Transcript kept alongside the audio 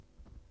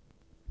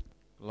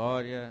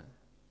Glória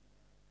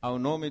ao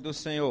nome do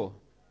Senhor.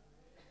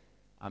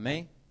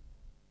 Amém?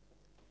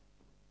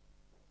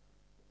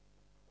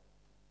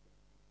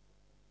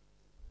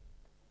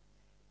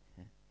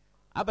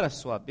 Abra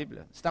sua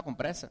Bíblia. Está com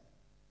pressa?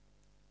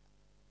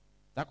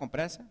 Está com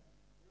pressa?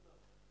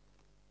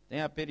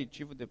 Tem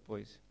aperitivo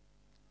depois.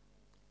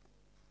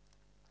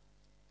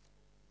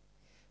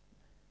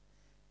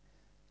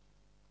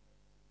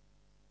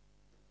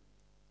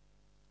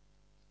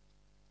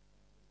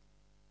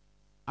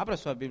 Abra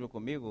sua Bíblia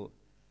comigo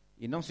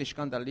e não se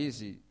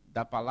escandalize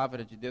da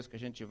palavra de Deus que a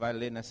gente vai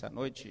ler nessa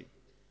noite.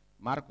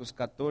 Marcos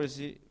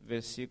 14,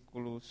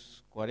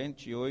 versículos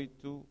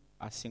 48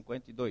 a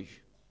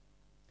 52.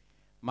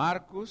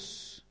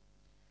 Marcos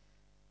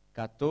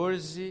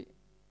 14,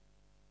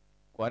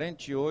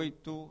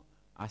 48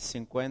 a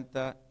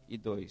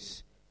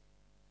 52.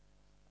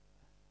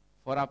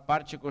 Fora a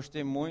parte,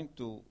 gostei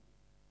muito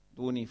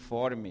do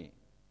uniforme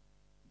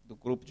do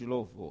grupo de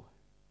louvor.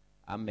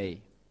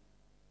 Amei.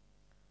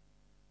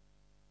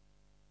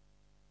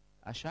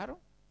 Acharam?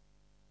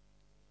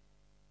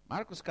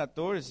 Marcos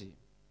 14,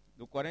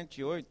 do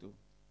 48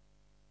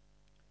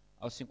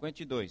 ao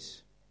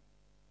 52.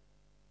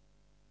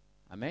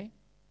 Amém?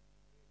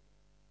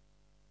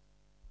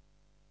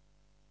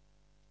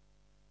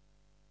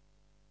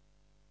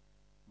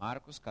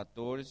 Marcos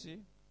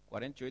 14,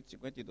 48 e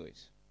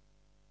 52.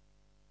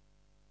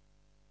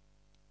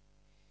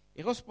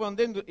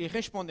 E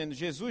respondendo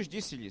Jesus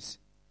disse-lhes: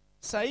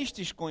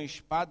 Saístes com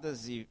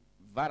espadas e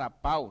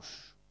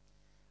varapaus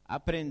a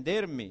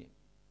prender-me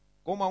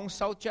como a um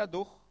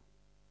salteador.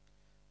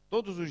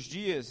 Todos os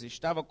dias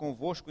estava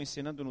convosco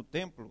ensinando no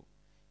templo,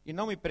 e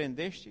não me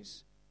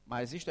prendestes,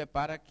 mas isto é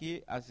para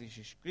que as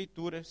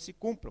Escrituras se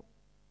cumpram.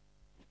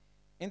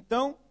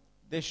 Então,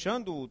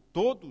 deixando-o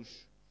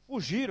todos,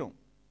 fugiram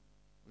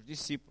os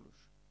discípulos.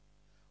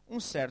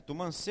 Um certo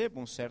mancebo,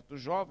 um certo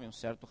jovem, um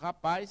certo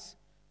rapaz,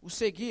 o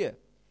seguia,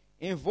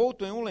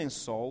 envolto em um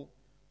lençol,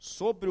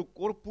 sobre o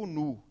corpo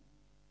nu,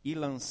 e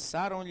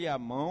lançaram-lhe a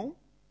mão,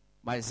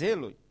 mas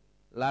ele,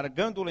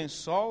 largando o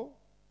lençol,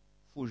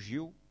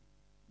 fugiu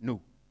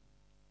nu.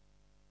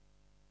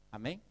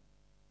 Amém?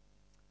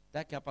 Até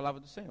aqui a palavra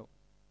do Senhor.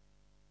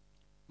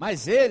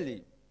 Mas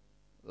ele,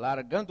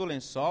 largando o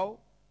lençol,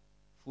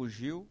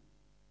 fugiu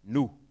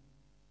nu.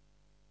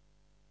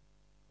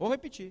 Vou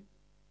repetir.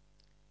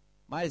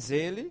 Mas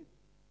ele,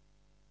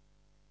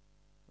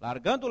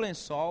 largando o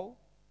lençol,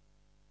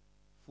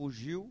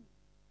 fugiu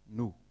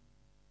nu.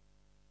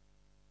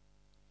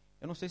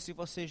 Eu não sei se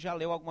você já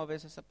leu alguma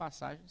vez essa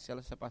passagem, se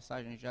essa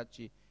passagem já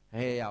te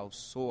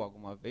realçou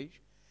alguma vez.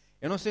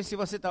 Eu não sei se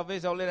você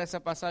talvez ao ler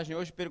essa passagem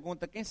hoje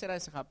pergunta: quem será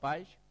esse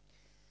rapaz?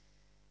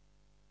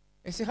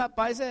 Esse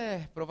rapaz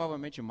é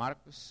provavelmente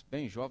Marcos,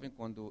 bem jovem,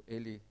 quando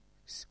ele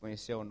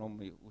conheceu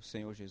o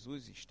Senhor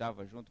Jesus,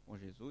 estava junto com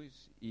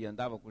Jesus e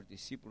andava com os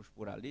discípulos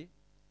por ali.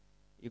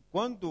 E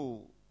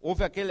quando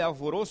houve aquele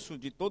alvoroço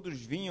de todos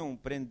vieram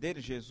prender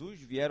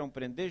Jesus, vieram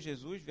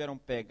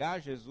pegar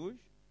Jesus,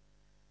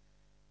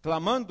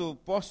 clamando,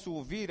 posso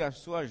ouvir as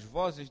suas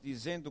vozes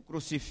dizendo: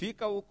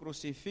 crucifica-o,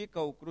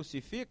 crucifica-o,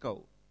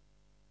 crucifica-o.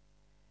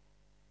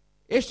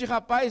 Este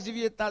rapaz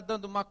devia estar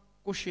dando uma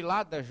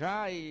cochilada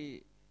já,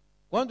 e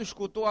quando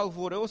escutou o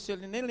alvoroço,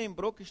 ele nem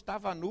lembrou que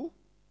estava nu.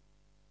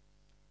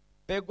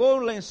 Pegou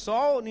o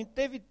lençol, nem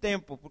teve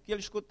tempo, porque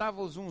ele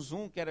escutava o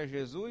zum-zum que era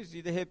Jesus,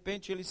 e de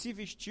repente ele se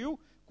vestiu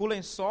com o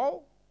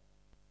lençol.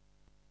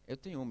 Eu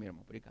tenho meu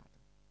irmão, obrigado.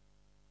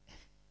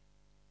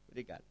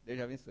 Obrigado, Deus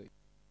já abençoe.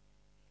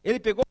 Ele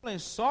pegou o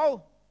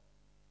lençol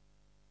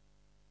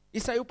e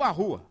saiu para a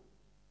rua.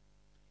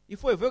 E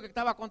foi ver o que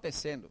estava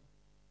acontecendo.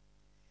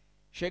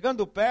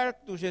 Chegando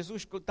perto,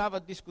 Jesus estava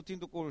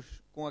discutindo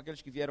com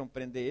aqueles que vieram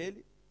prender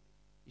ele.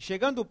 E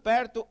chegando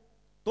perto,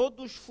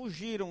 todos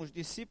fugiram. Os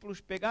discípulos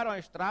pegaram a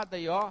estrada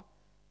e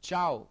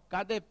tchau.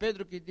 Cadê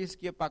Pedro que disse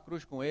que ia para a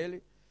cruz com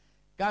ele?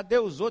 Cadê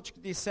os outros que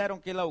disseram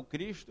que ele é o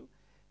Cristo?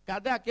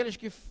 Cadê aqueles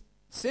que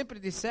sempre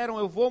disseram: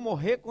 eu vou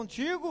morrer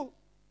contigo?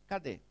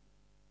 Cadê?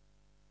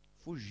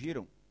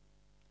 Fugiram.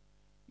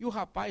 E o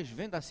rapaz,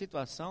 vendo a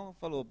situação,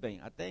 falou: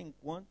 bem, até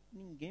enquanto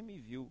ninguém me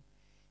viu.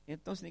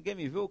 Então, se ninguém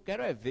me viu, eu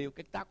quero é ver o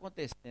que está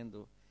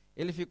acontecendo.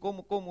 Ele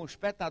ficou como um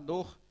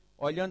espectador,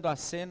 olhando a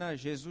cena,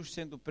 Jesus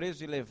sendo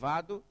preso e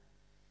levado.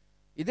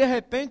 E de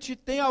repente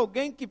tem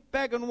alguém que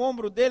pega no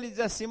ombro dele e diz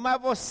assim: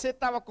 mas você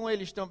estava com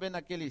eles também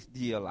naquele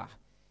dia lá.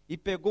 E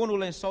pegou no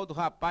lençol do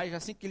rapaz,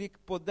 assim que lhe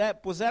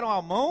puseram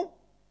a mão,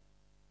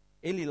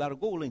 ele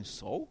largou o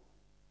lençol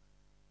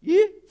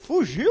e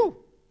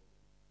fugiu.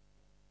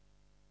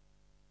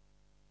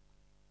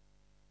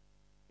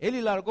 Ele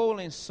largou o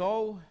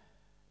lençol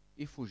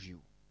e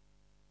fugiu.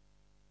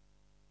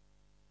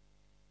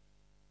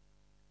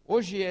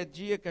 Hoje é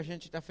dia que a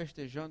gente está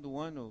festejando um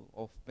ano,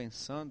 ou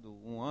pensando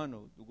um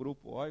ano do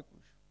Grupo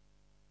Oikos.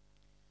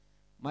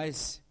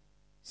 Mas,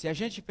 se a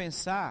gente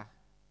pensar,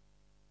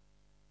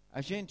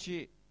 a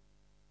gente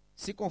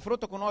se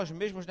confronta com nós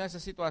mesmos nessa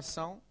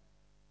situação,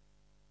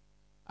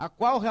 a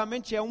qual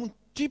realmente é o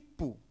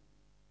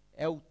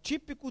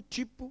típico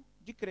tipo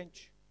de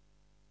crente.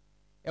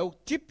 é o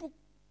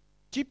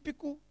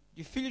típico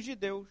de filhos de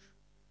Deus,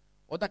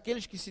 ou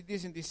daqueles que se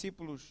dizem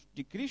discípulos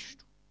de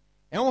Cristo.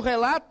 É um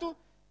relato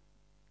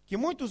que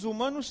muitos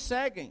humanos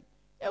seguem.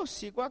 Eu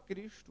sigo a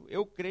Cristo,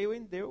 eu creio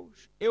em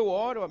Deus, eu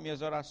oro as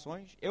minhas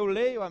orações, eu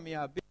leio a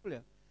minha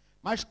Bíblia.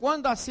 Mas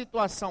quando a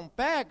situação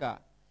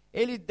pega,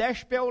 ele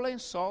despe ao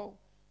lençol.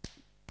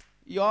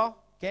 E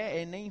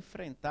quer nem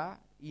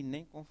enfrentar, e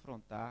nem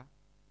confrontar,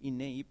 e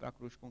nem ir para a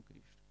cruz com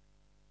Cristo.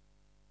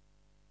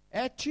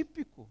 É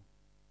típico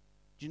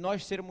de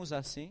nós sermos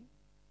assim.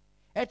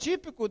 É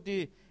típico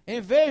de,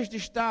 em vez de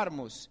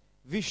estarmos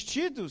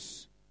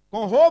vestidos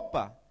com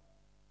roupa,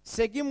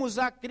 seguimos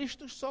a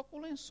Cristo só com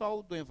o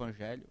lençol do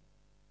Evangelho.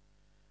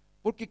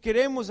 Porque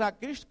queremos a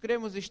Cristo,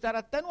 queremos estar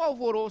até no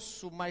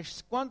alvoroço,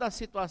 mas quando a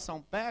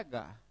situação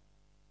pega,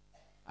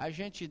 a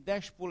gente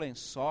desce para o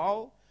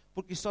lençol,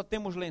 porque só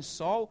temos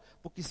lençol,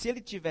 porque se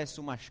ele tivesse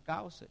umas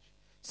calças,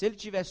 se ele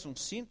tivesse um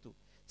cinto,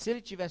 se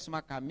ele tivesse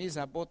uma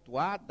camisa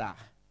abotoada,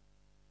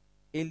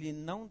 ele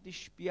não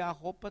despia a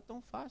roupa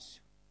tão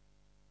fácil.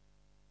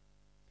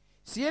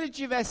 Se ele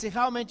tivesse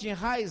realmente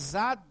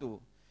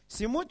enraizado,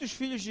 se muitos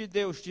filhos de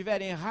Deus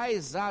estiverem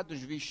enraizados,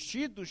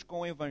 vestidos com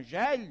o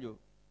Evangelho,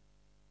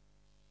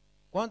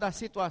 quando a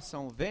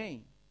situação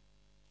vem,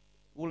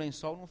 o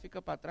lençol não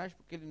fica para trás,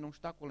 porque ele não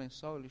está com o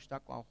lençol, ele está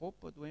com a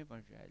roupa do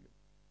Evangelho.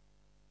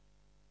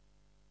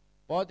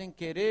 Podem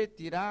querer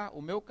tirar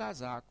o meu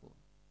casaco,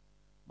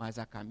 mas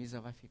a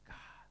camisa vai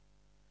ficar.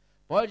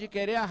 Pode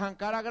querer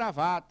arrancar a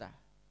gravata,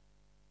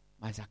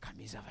 mas a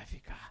camisa vai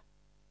ficar.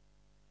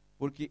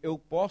 Porque eu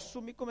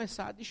posso me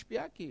começar a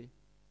despiar aqui.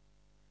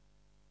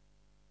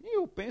 E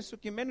eu penso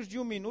que em menos de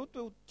 1 minuto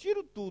eu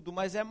tiro tudo,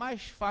 mas é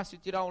mais fácil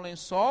tirar um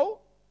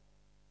lençol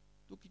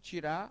do que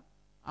tirar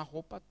a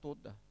roupa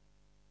toda.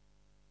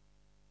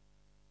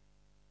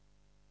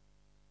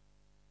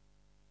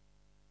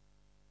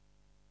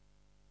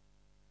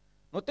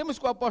 Notemos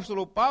que o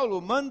apóstolo Paulo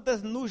manda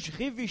nos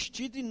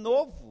revestir de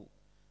novo,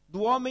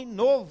 do homem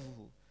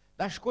novo,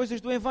 das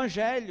coisas do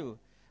Evangelho,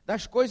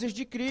 das coisas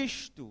de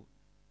Cristo,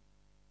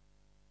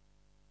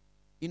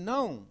 e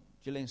não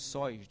de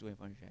lençóis do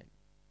Evangelho.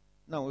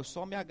 Não, eu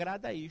só me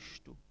agrada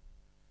isto,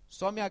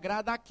 só me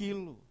agrada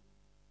aquilo.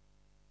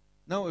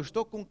 Não, eu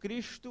estou com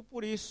Cristo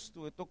por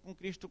isto, eu estou com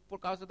Cristo por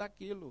causa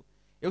daquilo.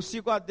 Eu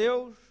sigo a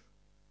Deus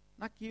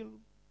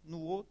naquilo,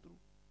 no outro.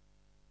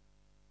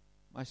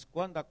 Mas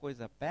quando a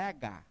coisa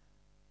pega,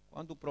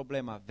 quando o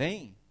problema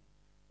vem,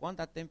 quando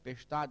a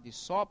tempestade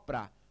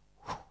sopra,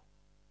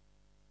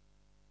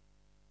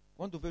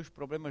 quando vê os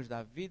problemas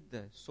da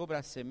vida sobre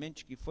a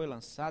semente que foi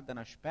lançada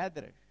nas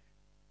pedras,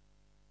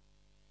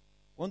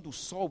 quando o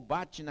sol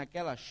bate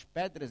naquelas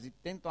pedras e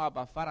tentam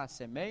abafar a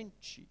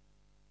semente,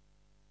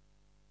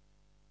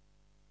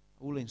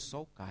 o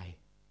lençol cai.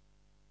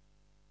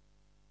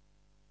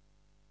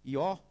 E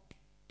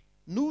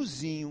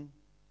nuzinho,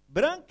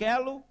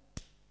 branquelo,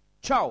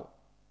 tchau,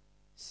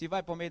 se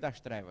vai para o meio das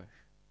trevas,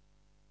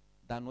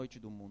 da noite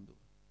do mundo.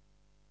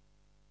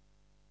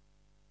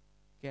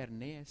 Quer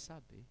nem é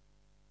saber.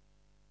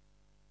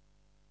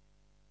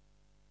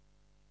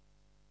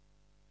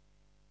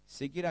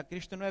 Seguir a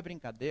Cristo não é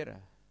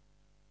brincadeira.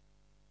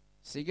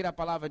 Seguir a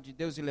palavra de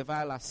Deus e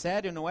levar ela a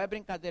sério não é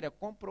brincadeira, é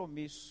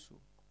compromisso.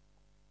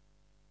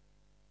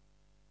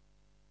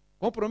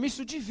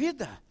 Compromisso de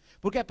vida,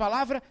 porque é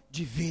palavra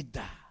de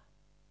vida.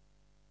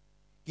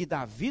 Que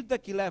dá vida,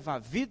 que leva a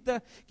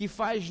vida, que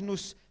faz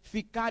nos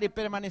ficar e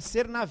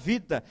permanecer na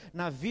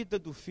vida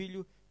do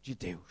Filho de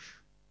Deus.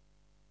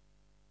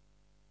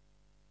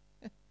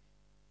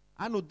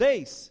 A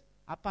nudez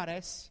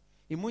aparece,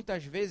 e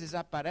muitas vezes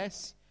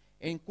aparece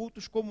em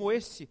cultos como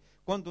esse,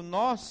 quando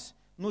nós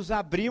nos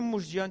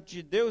abrimos diante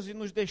de Deus e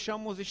nos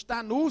deixamos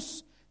estar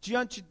nus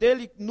diante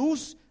dele,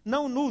 nus,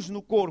 não nus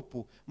no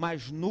corpo,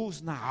 mas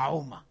nus na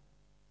alma.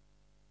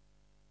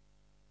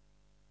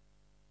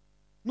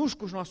 Nus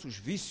com os nossos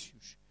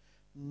vícios,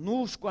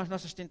 nus com as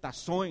nossas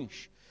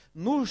tentações,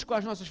 nus com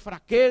as nossas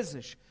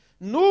fraquezas,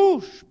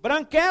 nus,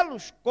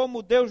 branquelos,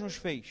 como Deus nos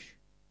fez.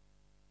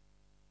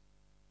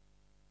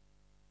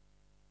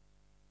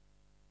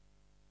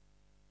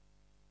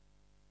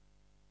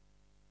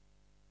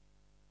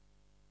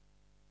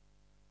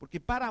 Porque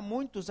para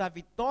muitos a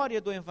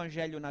vitória do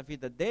Evangelho na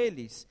vida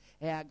deles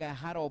é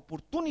agarrar a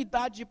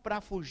oportunidade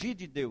para fugir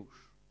de Deus.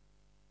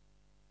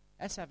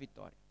 Essa é a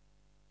vitória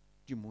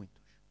de muitos.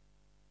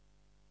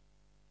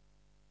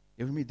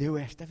 Deus me deu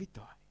esta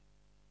vitória.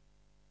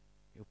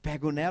 Eu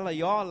pego nela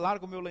e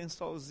largo meu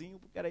lençolzinho,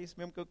 porque era isso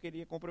mesmo que eu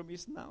queria,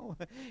 compromisso não.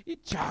 E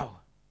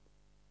tchau.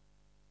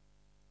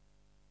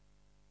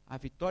 A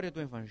vitória do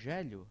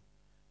Evangelho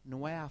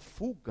não é a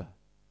fuga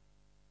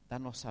da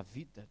nossa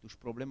vida, dos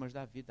problemas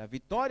da vida. A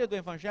vitória do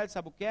Evangelho,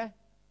 sabe o que é?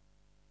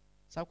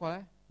 Sabe qual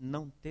é?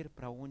 Não ter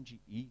para onde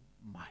ir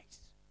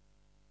mais.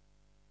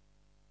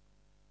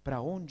 Para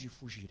onde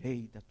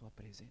fugirei da tua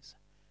presença?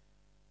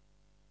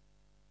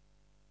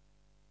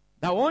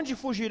 Da onde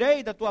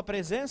fugirei da tua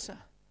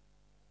presença?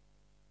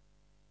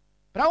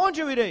 Para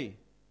onde eu irei?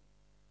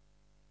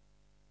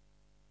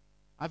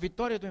 A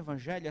vitória do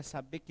Evangelho é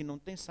saber que não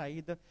tem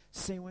saída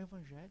sem o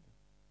Evangelho.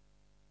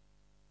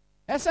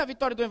 Essa é a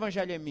vitória do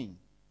Evangelho em mim.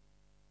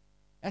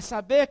 É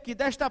saber que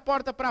desta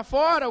porta para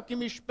fora, o que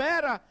me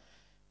espera,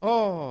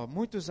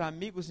 muitos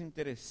amigos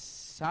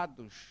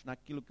interessados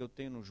naquilo que eu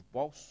tenho nos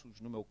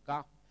bolsos, no meu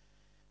carro.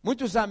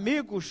 Muitos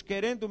amigos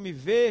querendo me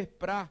ver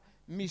para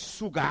me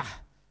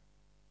sugar.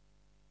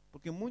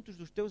 Porque muitos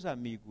dos teus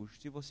amigos,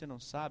 se você não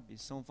sabe,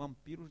 são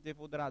vampiros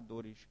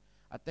devoradores.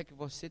 Até que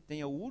você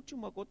tenha a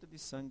última gota de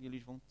sangue,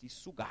 eles vão te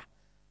sugar.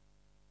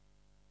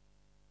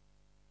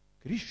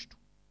 Cristo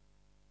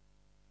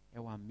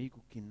é o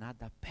amigo que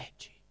nada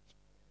pede.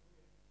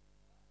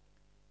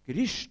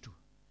 Cristo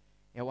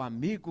é o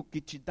amigo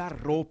que te dá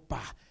roupa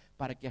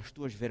para que as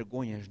tuas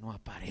vergonhas não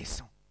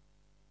apareçam.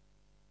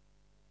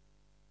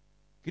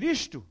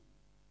 Cristo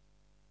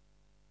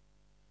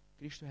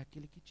é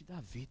aquele que te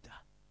dá vida.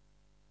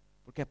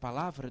 Porque a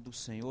palavra do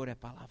Senhor é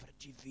palavra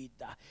de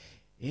vida.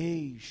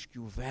 Eis que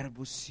o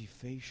Verbo se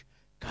fez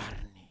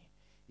carne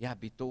e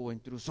habitou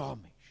entre os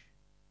homens.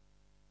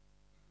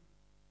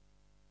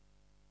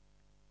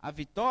 A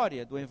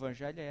vitória do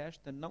Evangelho é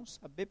esta, não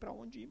saber para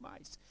onde ir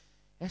mais.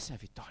 Essa é a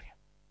vitória.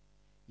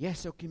 E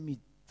essa é o que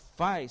me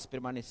faz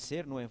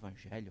permanecer no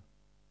Evangelho.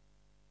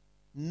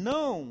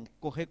 Não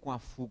correr com a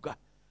fuga,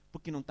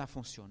 porque não está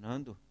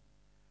funcionando.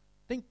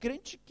 Tem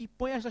crente que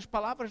põe essas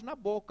palavras na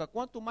boca.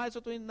 Quanto mais eu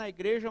estou indo na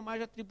igreja,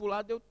 mais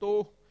atribulado eu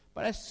estou.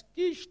 Parece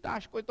que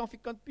as coisas estão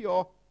ficando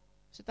pior.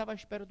 Você estava à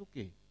espera do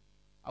quê?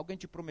 Alguém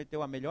te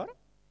prometeu a melhora?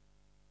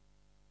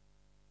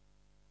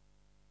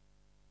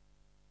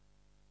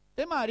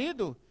 Tem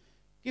marido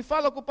que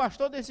fala com o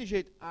pastor desse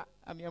jeito.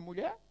 A minha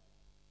mulher,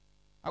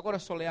 agora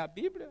só lê a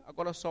Bíblia,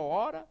 agora só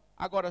ora,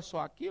 agora só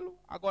aquilo,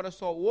 agora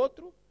só o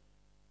outro.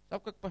 Sabe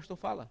o que o pastor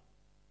fala?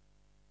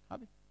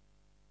 Sabe?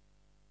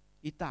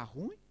 E está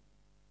ruim?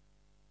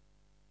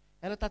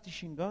 Ela está te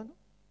xingando?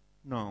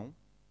 Não.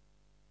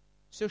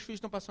 Seus filhos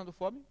estão passando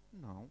fome?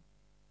 Não.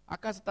 A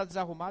casa está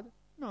desarrumada?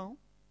 Não.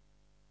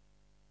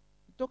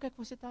 Então o que é que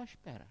você está à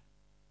espera?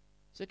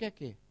 Você quer o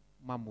quê?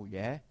 Uma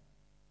mulher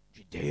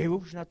de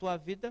Deus na tua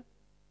vida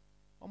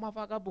ou uma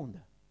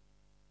vagabunda?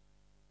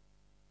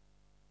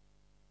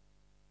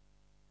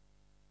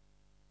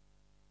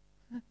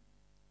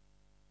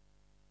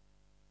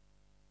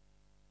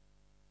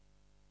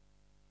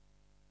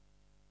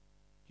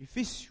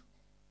 Difícil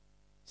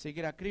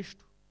seguir a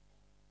Cristo?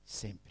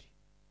 Sempre.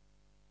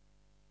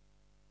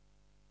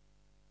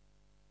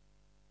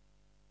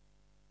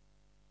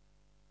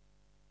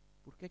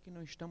 Por que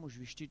não estamos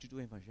vestidos do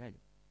Evangelho?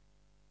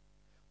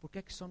 Por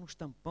que só nos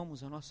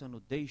tampamos a nossa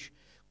nudez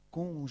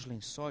com os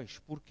lençóis?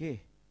 Por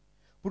quê?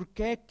 Por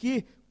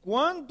que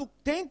quando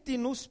tente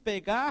nos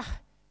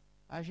pegar,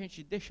 a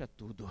gente deixa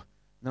tudo?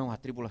 Não, a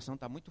tribulação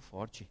está muito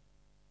forte.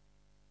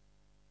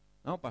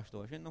 Não,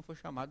 pastor, a gente não foi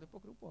chamado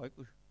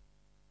hipocripóicos.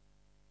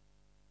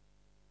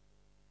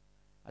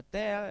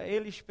 Até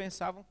eles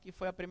pensavam que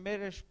foi as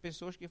primeiras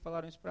pessoas que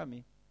falaram isso para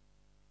mim.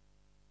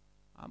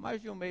 Há mais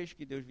de um mês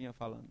que Deus vinha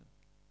falando.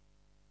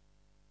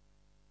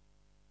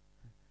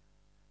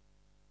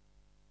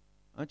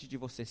 Antes de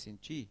você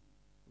sentir,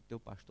 o teu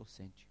pastor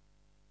sente.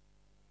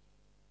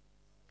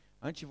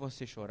 Antes de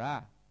você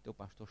chorar, o teu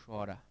pastor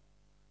chora.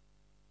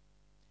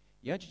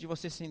 E antes de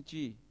você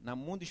sentir, no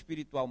mundo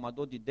espiritual, uma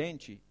dor de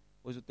dente,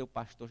 pois o teu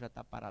pastor já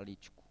está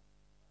paralítico.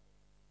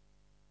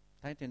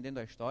 Está entendendo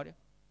a história?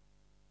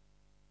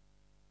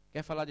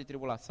 Quer falar de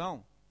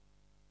tribulação?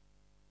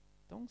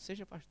 Então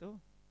seja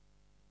pastor.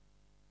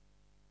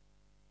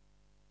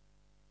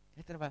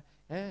 Quer trabalhar?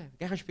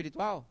 Guerra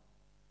espiritual?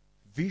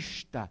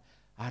 Vista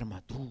a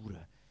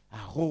armadura, a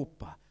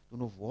roupa do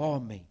novo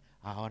homem,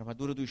 a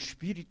armadura do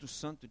Espírito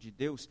Santo de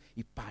Deus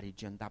e pare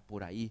de andar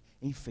por aí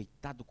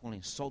enfeitado com o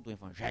lençol do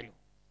Evangelho.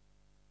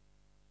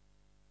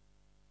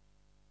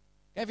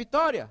 Quer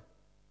vitória?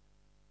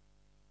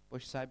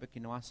 Pois saiba que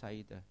não há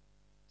saída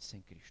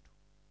sem Cristo.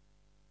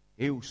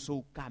 Eu sou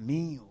o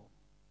caminho,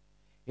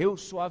 eu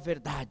sou a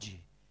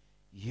verdade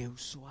e eu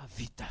sou a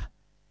vida,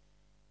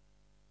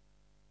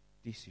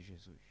 disse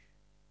Jesus.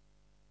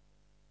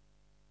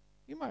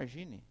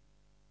 Imagine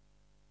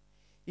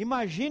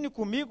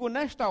comigo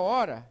nesta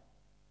hora,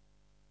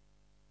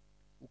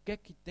 o que é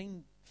que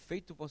tem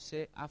feito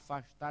você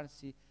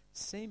afastar-se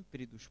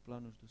sempre dos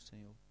planos do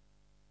Senhor?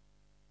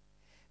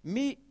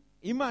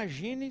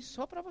 Imagine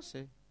só para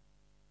você.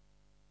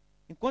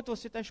 Enquanto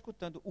você está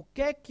escutando, o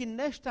que é que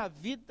nesta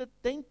vida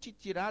tem te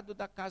tirado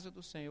da casa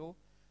do Senhor,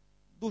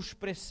 dos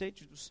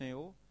preceitos do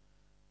Senhor,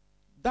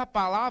 da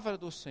palavra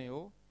do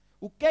Senhor?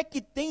 O que é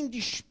que tem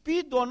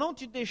despido ou não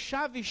te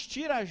deixar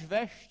vestir as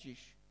vestes?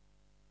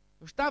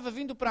 Eu estava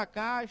vindo para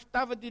cá,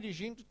 estava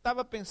dirigindo,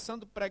 estava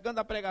pensando, pregando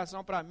a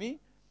pregação para mim,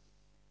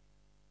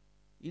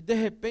 e de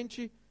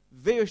repente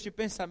veio este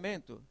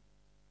pensamento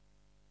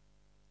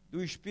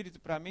do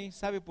Espírito para mim,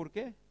 sabe por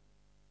quê?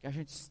 Que a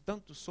gente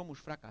tanto somos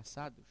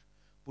fracassados,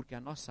 porque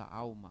a nossa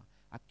alma,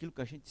 aquilo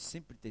que a gente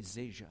sempre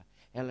deseja,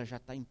 ela já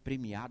está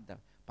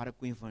empremiada para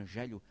que o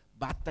Evangelho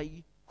bata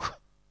aí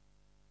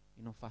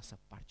e não faça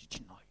parte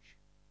de nós.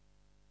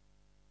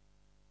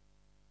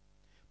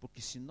 Porque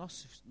se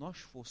nós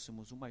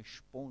fôssemos uma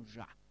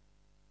esponja,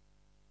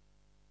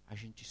 a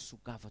gente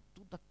sugava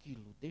tudo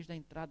aquilo, desde a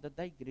entrada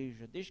da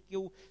igreja, desde que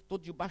eu estou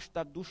debaixo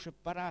da ducha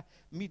para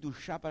me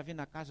duchar, para vir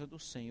na casa do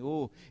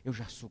Senhor, eu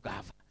já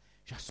sugava,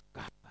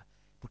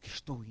 porque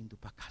estou indo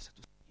para a casa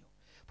do Senhor,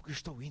 porque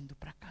estou indo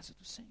para a casa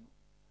do Senhor.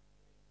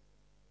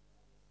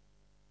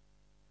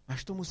 Nós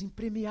estamos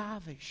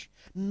impermeáveis,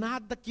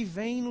 nada que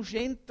vem nos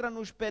entra,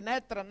 nos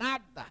penetra,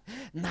 nada.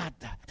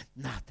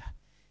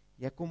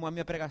 E é como a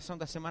minha pregação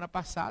da semana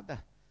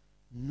passada,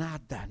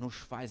 nada nos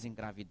faz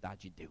engravidar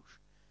de Deus.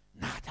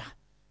 Nada,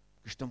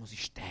 estamos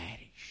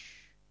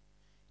estéreis.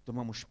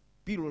 Tomamos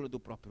pílula do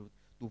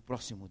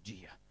próximo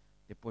dia,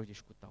 depois de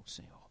escutar o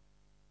Senhor.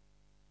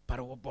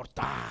 Para o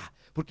abortar,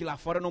 porque lá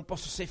fora eu não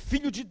posso ser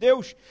filho de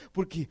Deus,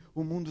 porque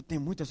o mundo tem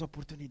muitas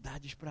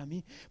oportunidades para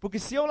mim. Porque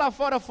se eu lá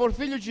fora for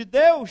filho de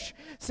Deus,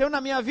 se eu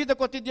na minha vida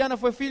cotidiana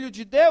for filho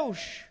de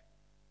Deus,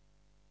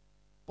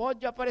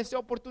 pode aparecer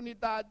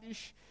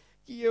oportunidades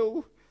que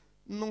eu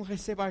não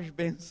recebo as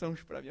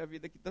bênçãos para a minha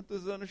vida, que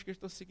tantos anos que eu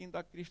estou seguindo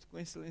a Cristo com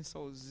esse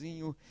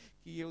lençolzinho,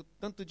 que eu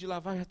tanto de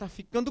lavar já está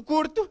ficando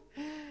curto,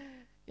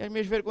 e as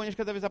minhas vergonhas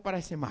cada vez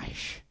aparecem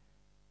mais.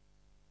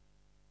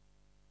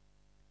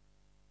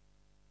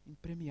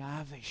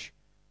 Impermeáveis.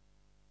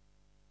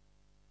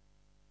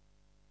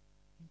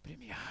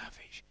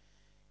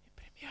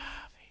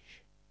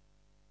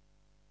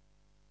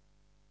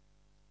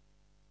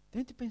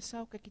 Tente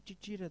pensar o que é que te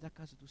tira da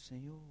casa do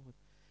Senhor.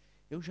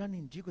 Eu já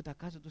nem digo da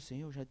casa do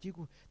Senhor, já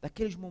digo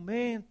daqueles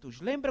momentos.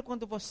 Lembra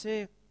quando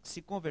você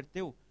se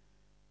converteu?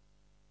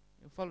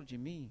 Eu falo de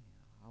mim,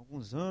 há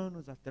alguns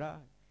anos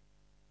atrás.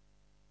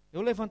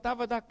 Eu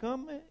levantava da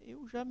cama,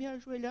 eu já me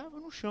ajoelhava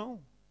no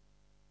chão.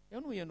 Eu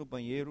não ia no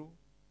banheiro,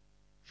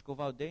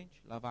 escovar o dente,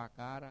 lavar a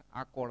cara,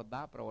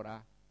 acordar para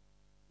orar.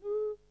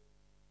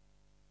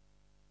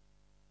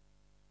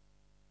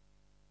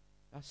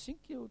 Assim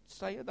que eu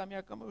saía da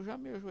minha cama, eu já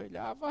me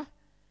ajoelhava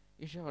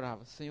e já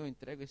orava: Senhor,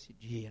 entrego esse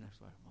dia nas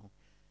suas mãos.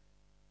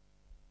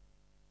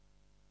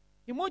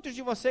 E muitos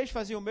de vocês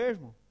faziam o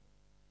mesmo.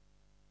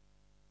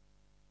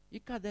 E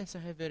cadê essa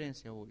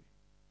reverência hoje?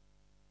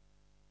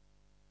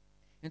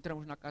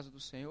 Entramos na casa do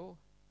Senhor,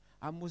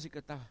 a música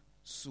está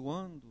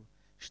suando,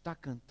 está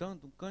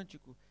cantando um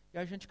cântico, e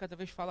a gente cada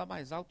vez fala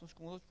mais alto uns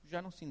com os outros,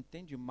 já não se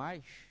entende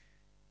mais.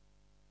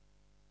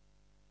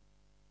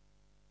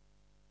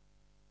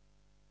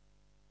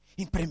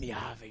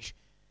 Impermeáveis.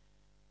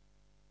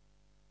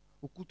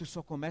 O culto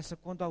só começa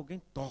quando alguém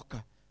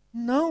toca.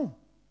 Não!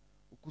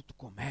 O culto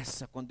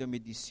começa quando eu me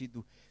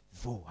decido,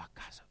 vou à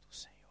casa do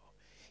Senhor.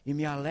 E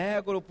me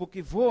alegro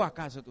porque vou à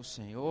casa do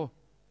Senhor.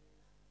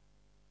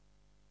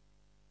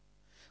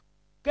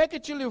 O que é que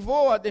te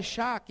levou a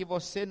deixar que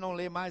você não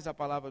lê mais a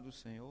palavra do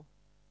Senhor?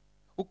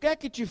 O que é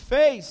que te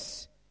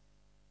fez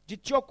de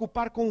te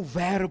ocupar com o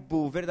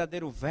verbo, o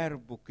verdadeiro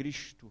verbo,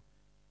 Cristo?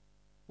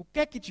 O que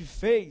é que te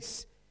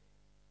fez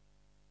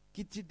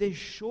que te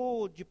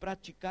deixou de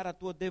praticar a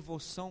tua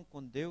devoção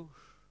com Deus?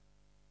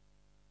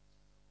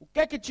 O que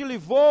é que te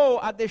levou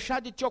a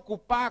deixar de te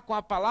ocupar com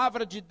a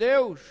palavra de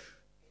Deus?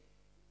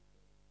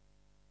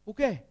 O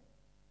quê?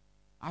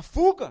 A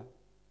fuga.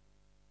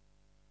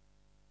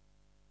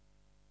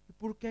 E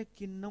por que é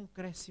que não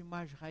cresce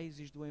mais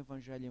raízes do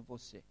Evangelho em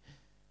você?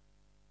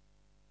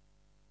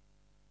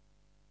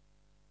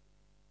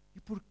 E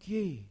por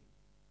que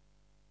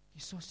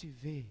só se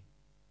vê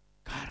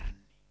carne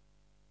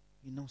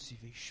e não se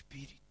vê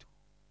espírito?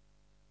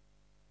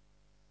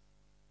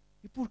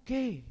 E por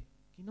que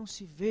não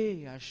se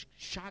vê as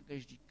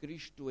chagas de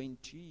Cristo em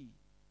ti?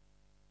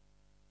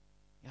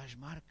 E as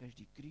marcas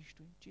de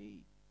Cristo em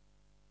ti?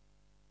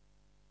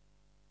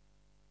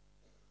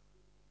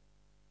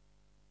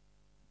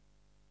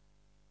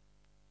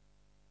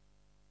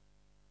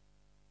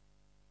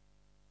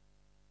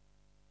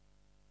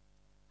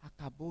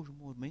 Acabou os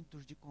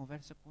momentos de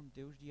conversa com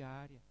Deus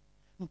diária.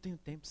 Não tenho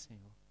tempo,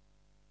 Senhor.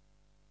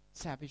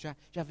 Sabe, já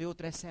veio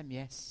outro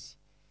SMS.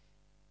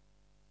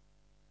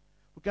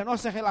 Porque a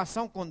nossa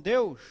relação com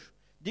Deus,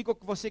 diga o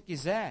que você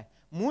quiser,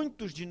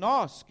 muitos de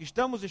nós que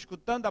estamos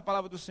escutando a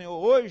palavra do Senhor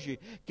hoje,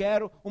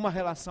 quero uma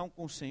relação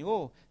com o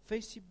Senhor.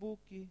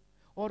 Facebook,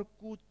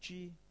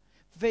 Orkut,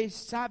 vez,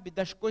 sabe,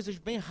 das coisas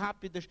bem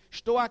rápidas.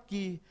 Estou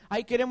aqui.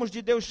 Aí queremos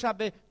de Deus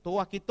saber, estou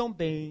aqui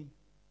também.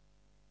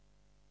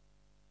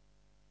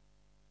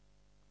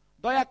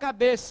 Dói a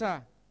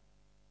cabeça.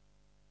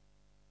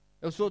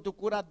 Eu sou o teu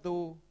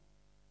curador.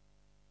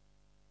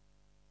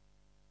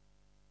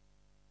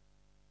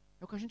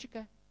 É o que a gente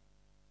quer.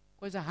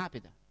 Coisa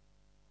rápida.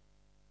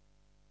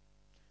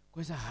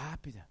 Coisa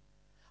rápida.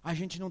 A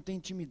gente não tem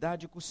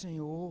intimidade com o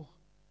Senhor.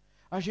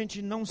 A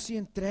gente não se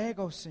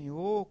entrega ao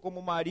Senhor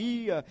como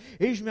Maria.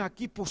 Eis-me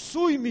aqui,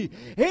 possui-me,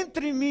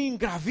 entre em mim,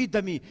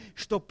 engravida-me.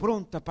 Estou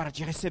pronta para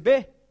te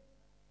receber?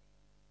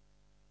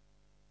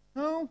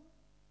 Não.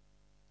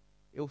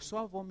 Eu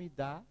só vou me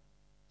dar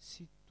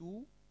se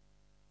tu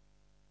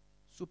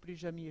suprir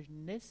as minhas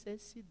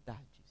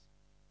necessidades.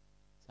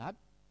 Sabe?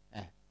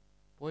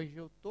 Pois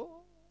eu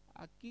estou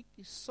aqui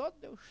que só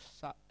Deus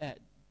sabe.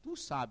 Tu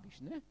sabes,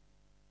 né?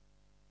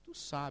 Tu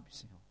sabes,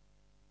 Senhor,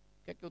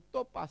 o que é que eu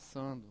estou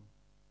passando.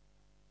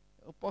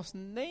 Eu posso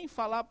nem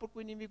falar porque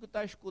o inimigo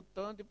está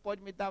escutando e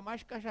pode me dar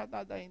mais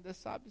cajadada ainda,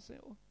 sabe,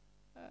 Senhor?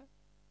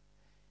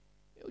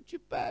 Eu te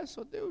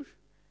peço, ó Deus,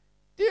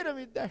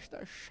 tira-me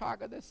desta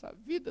chaga, dessa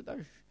vida,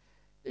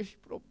 deste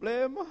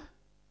problema.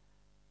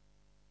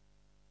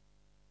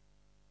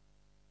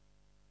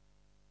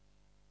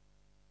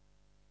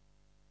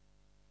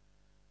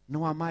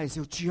 Não há mais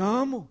eu te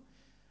amo,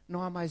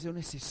 não há mais eu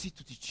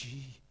necessito de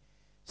ti.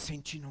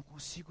 Sem ti não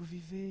consigo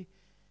viver.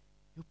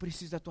 Eu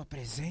preciso da tua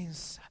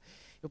presença,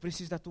 eu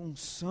preciso da tua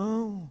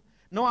unção.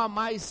 Não há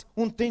mais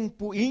um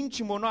tempo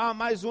íntimo, não há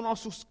mais o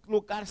nosso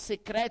lugar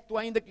secreto,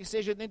 ainda que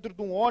seja dentro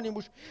de um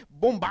ônibus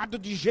bombado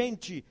de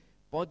gente.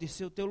 Pode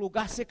ser o teu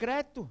lugar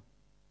secreto,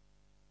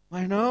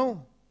 mas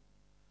não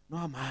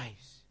há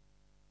mais.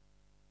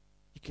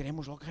 E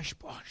queremos logo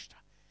resposta.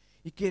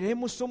 E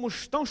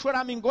somos tão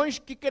choramingões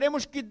que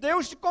queremos que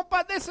Deus se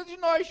compadeça de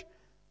nós.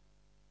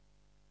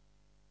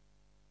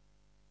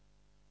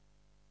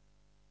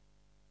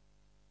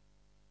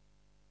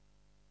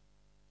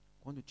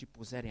 Quando te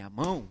puserem a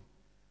mão,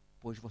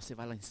 pois você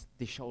vai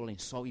deixar o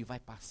lençol e vai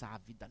passar a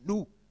vida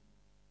nu.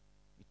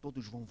 E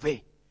todos vão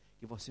ver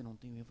que você não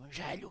tem o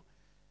evangelho.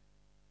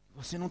 Que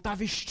você não está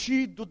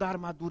vestido da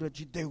armadura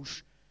de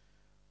Deus.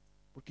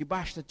 Porque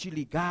basta te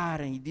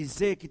ligarem e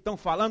dizer que estão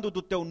falando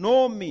do teu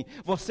nome,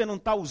 você não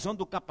está usando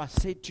o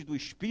capacete do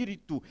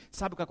Espírito.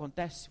 Sabe o que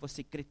acontece?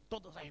 Você crê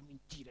todas as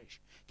mentiras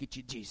que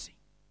te dizem.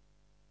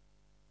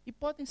 E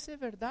podem ser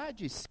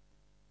verdades.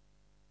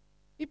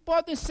 E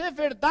podem ser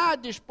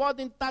verdades,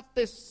 podem estar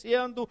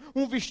tecendo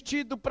um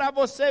vestido para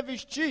você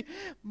vestir,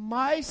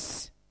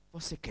 mas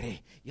você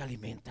crê e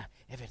alimenta.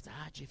 É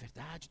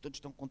verdade, todos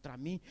estão contra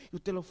mim. E o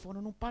telefone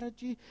não para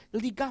de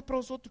ligar para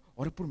os outros.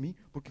 Ora por mim,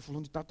 porque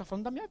fulano de tal está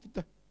falando da minha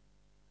vida.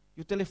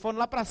 E o telefone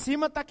lá para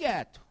cima está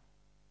quieto.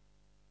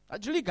 Está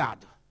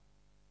desligado.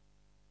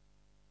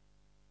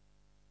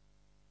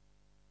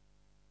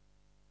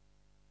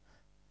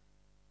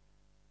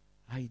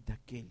 Ai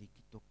daquele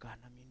que tocar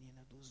na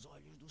menina dos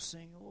olhos do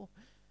Senhor.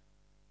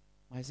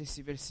 Mas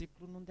esse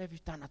versículo não deve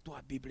estar na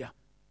tua Bíblia.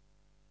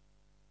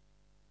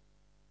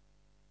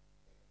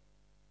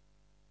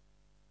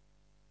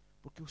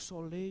 Porque eu só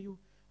leio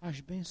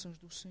as bênçãos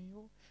do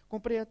Senhor.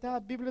 Comprei até a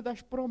Bíblia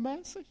das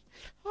promessas.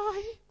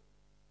 Ai,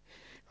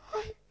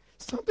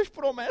 santas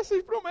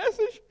promessas.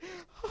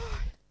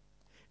 Ai,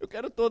 eu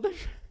quero todas.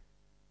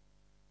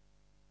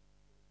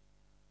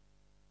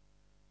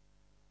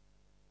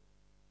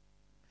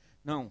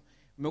 Não,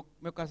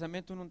 meu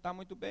casamento não está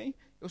muito bem.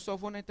 Eu só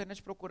vou na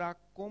internet procurar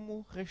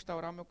como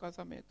restaurar meu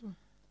casamento.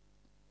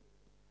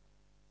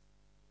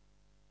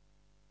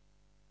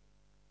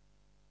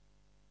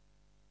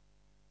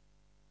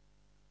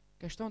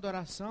 Questão da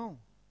oração.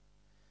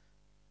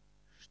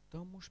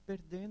 Estamos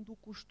perdendo o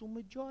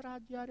costume de orar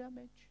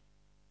diariamente.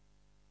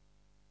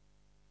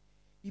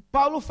 E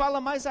Paulo fala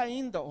mais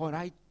ainda.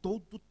 Orai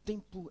todo o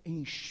tempo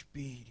em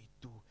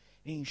espírito.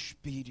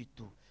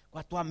 Com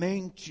a tua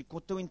mente, com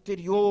o teu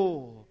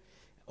interior.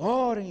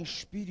 Ora em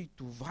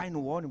espírito, vai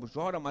no ônibus,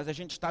 ora, mas a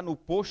gente está no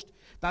posto,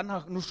 está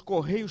nos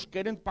correios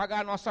querendo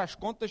pagar nossas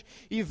contas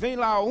e vem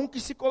lá um que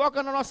se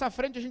coloca na nossa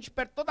frente, a gente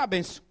perde toda a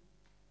bênção.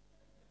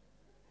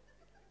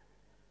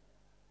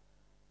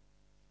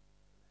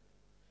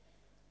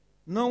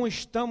 Não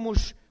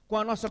estamos com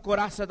a nossa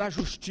couraça da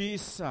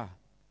justiça.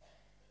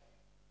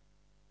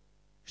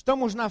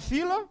 Estamos na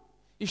fila,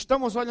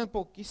 estamos olhando,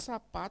 pô, que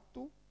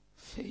sapato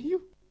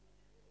feio.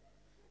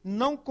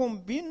 Não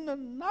combina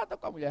nada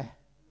com a mulher.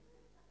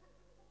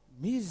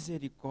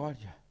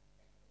 Misericórdia.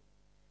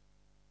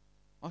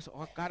 Nossa,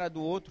 olha a cara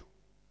do outro.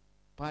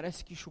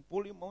 Parece que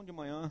chupou limão de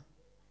manhã.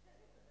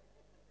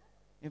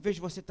 Em vez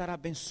de você estar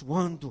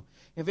abençoando,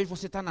 em vez de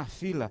você estar na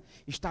fila,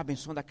 está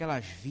abençoando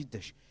aquelas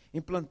vidas,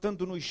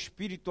 implantando no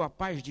espírito a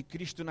paz de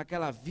Cristo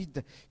naquela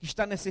vida que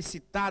está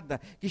necessitada,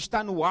 que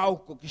está no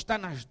álcool, que está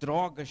nas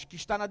drogas, que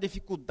está na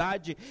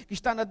dificuldade, que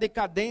está na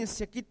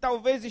decadência, que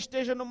talvez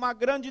esteja numa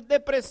grande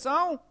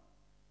depressão.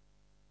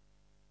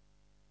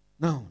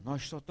 Não,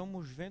 nós só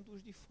estamos vendo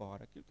os de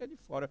fora, aquilo que é de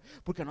fora,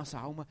 porque a nossa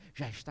alma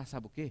já está,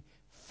 sabe o quê?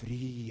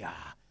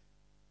 Fria.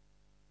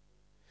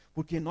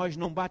 Porque nós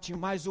não bate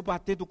mais o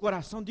bater do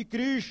coração de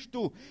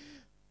Cristo.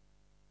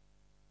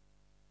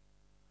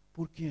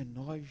 Porque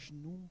nós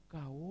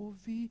nunca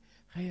houve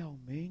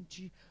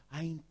realmente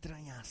a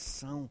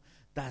entranhação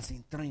das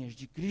entranhas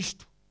de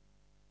Cristo.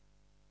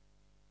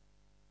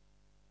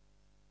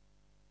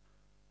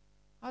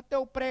 Até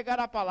o pregar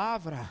a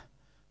palavra,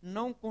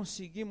 não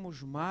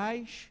conseguimos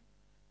mais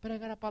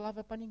pregar a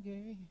palavra para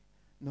ninguém.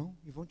 Não,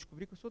 e vão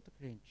descobrir que eu sou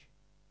crente.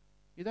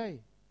 E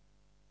daí?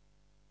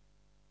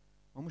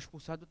 Vamos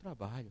expulsar do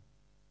trabalho.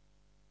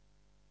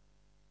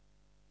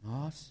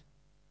 Nossa.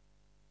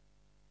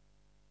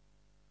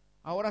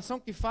 A oração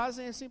que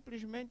fazem é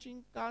simplesmente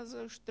em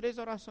casa, as 3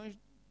 orações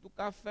do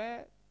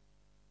café,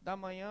 da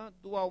manhã,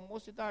 do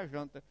almoço e da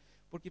janta.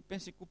 Porque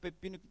pensem que o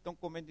pepino que estão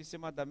comendo em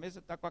cima da mesa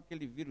está com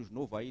aquele vírus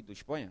novo aí do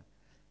Espanha.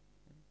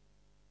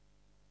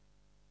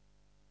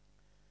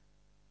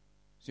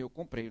 Senhor, eu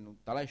comprei, não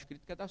está lá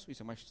escrito que é da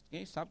Suíça, mas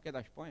quem sabe que é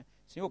da Espanha?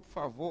 Senhor, por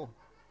favor.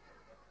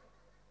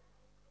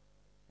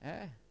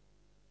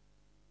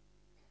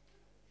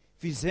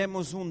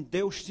 Fizemos um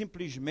Deus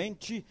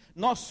simplesmente,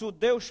 nosso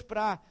Deus,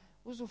 para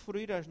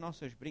usufruir as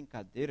nossas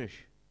brincadeiras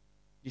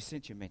de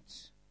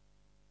sentimentos.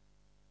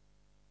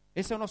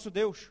 Esse é o nosso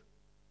Deus.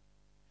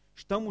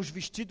 Estamos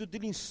vestidos de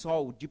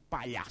lençol, de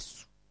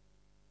palhaço.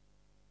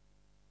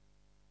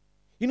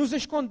 E nos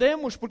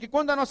escondemos, porque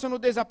quando a nossa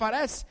nudez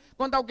aparece,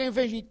 quando alguém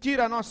vem e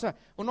tira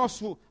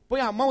põe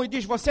a mão e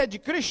diz, você é de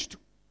Cristo?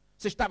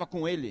 Você estava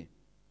com Ele.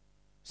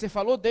 Você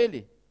falou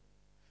dele.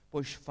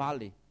 Pois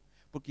fale,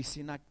 porque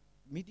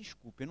me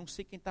desculpe, eu não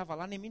sei quem estava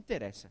lá, nem me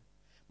interessa.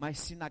 Mas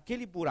se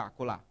naquele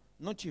buraco lá,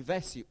 não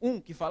tivesse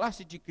um que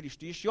falasse de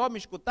Cristo, e este homem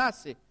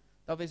escutasse,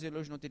 talvez ele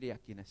hoje não teria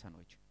aqui nessa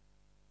noite.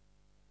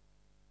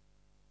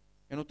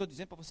 Eu não estou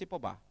dizendo para você ir para o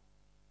bar.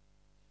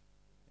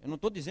 Eu não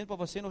estou dizendo para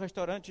você ir no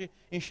restaurante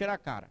encher a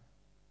cara.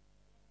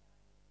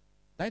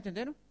 Está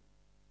entendendo?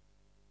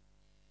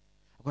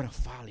 Agora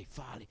fale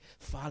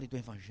do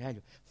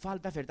Evangelho, fale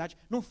da verdade,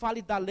 não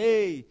fale da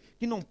lei,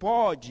 que não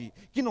pode,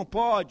 que não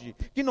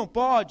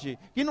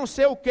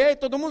sei o quê,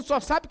 todo mundo só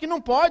sabe que não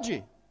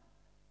pode.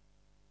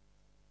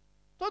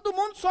 Todo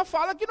mundo só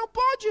fala que não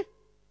pode.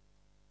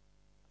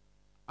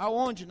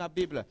 Aonde na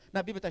Bíblia?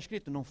 Na Bíblia está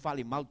escrito, não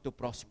fale mal do teu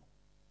próximo.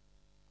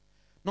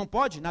 Não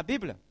pode, na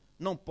Bíblia,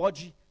 não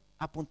pode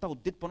apontar o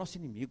dedo para o nosso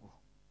inimigo.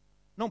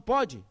 Não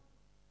pode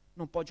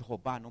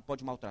roubar, não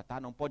pode maltratar,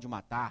 não pode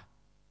matar.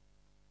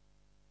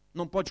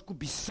 Não pode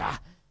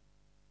cobiçar.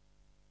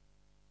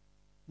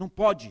 Não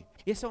pode.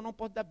 Esse é o não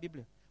pode da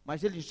Bíblia.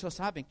 Mas eles só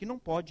sabem que não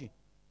pode.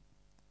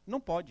 Não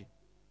pode.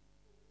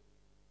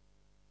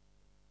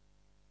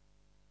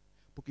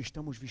 Porque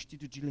estamos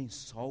vestidos de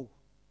lençol.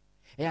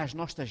 É as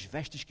nossas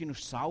vestes que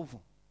nos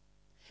salvam.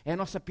 É a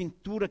nossa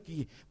pintura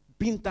que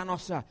pinta a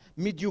nossa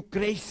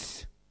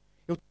mediocrez.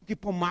 Eu tenho que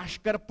pôr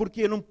máscara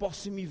porque eu não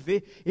posso me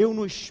ver. Eu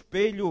no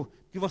espelho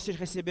que vocês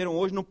receberam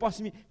hoje, não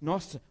posso me...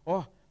 Nossa,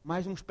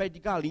 mais uns pés de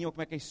galinha, ou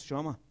como é que isso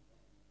chama?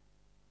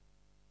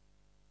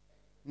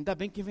 Ainda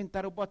bem que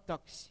inventaram o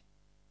Botox.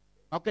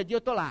 Qualquer dia eu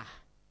estou lá.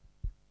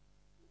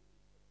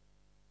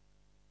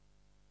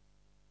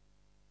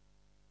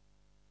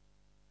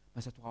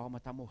 Mas a tua alma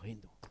está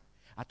morrendo.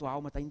 A tua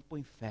alma está indo para o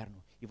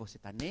inferno. E você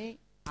está nem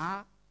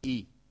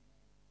aí.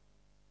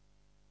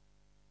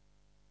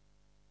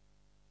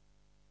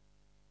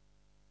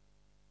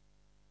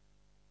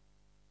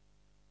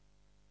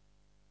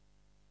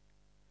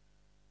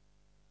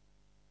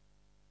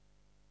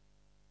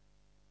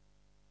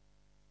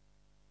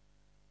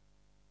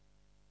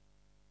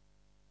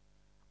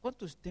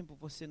 Quanto tempo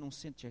você não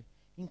sente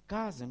em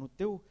casa, no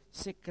teu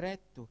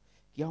secreto,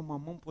 que há uma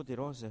mão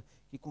poderosa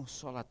que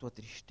consola a tua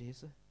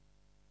tristeza?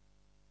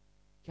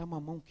 Que há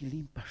uma mão que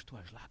limpa as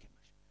tuas lágrimas?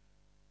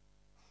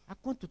 Há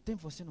quanto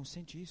tempo você não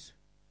sente isso?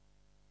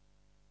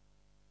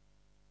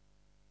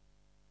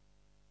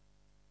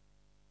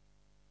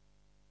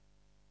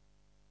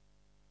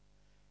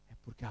 É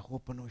porque a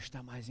roupa não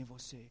está mais em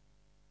você.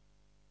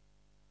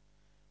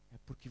 É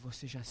porque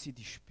você já se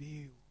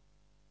despiu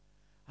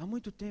há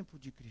muito tempo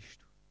de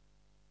Cristo.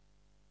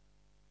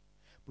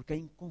 Porque é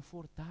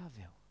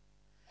inconfortável.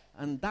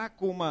 Andar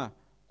com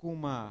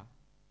uma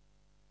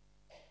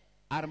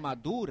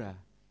armadura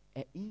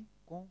é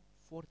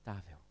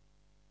inconfortável.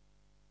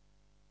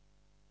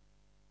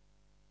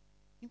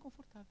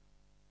 Inconfortável.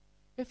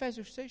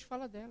 Efésios 6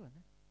 fala dela,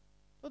 né?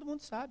 Todo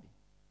mundo sabe.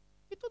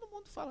 E todo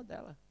mundo fala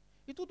dela.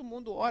 E todo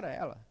mundo ora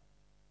ela.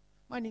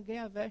 Mas ninguém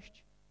a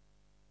veste.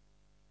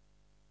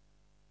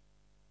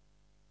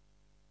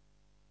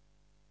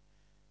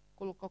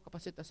 Colocar o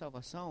capacete da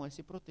salvação é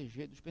se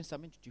proteger dos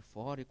pensamentos de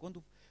fora. E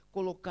quando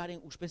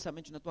colocarem os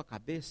pensamentos na tua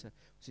cabeça,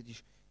 você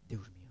diz,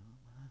 Deus me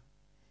ama.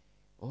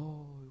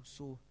 Oh, eu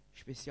sou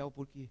especial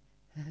porque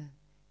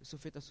eu sou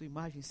feito à sua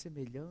imagem e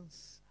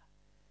semelhança.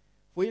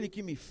 Foi Ele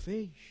que me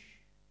fez.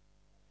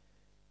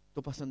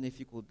 Estou passando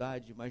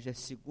dificuldade, mas é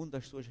segundo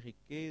as suas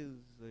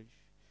riquezas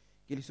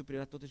que Ele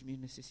suprirá todas as minhas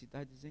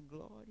necessidades em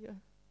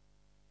glória.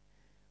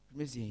 Os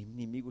meus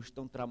inimigos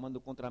estão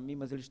tramando contra mim,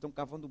 mas eles estão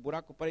cavando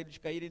buraco para eles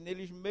caírem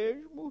neles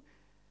mesmos.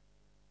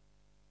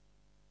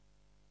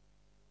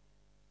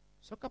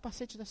 Só o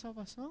capacete da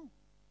salvação.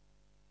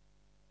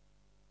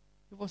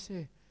 E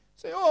você,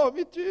 Senhor,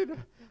 me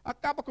tira,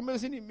 acaba com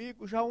meus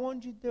inimigos. Já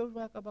onde Deus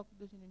vai acabar com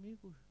teus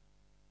inimigos?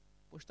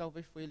 Pois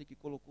talvez foi Ele que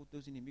colocou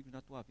teus inimigos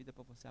na tua vida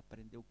para você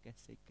aprender o que é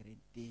ser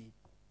crente.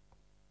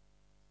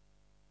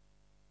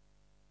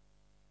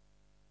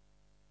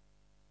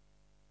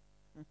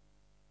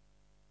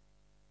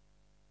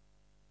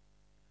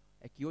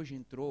 É que hoje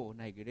entrou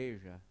na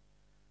igreja,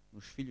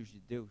 nos filhos de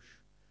Deus,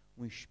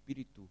 um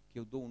espírito que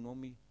eu dou o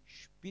nome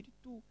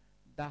espírito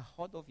da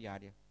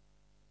rodoviária.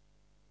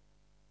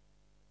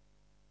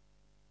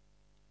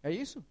 É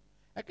isso?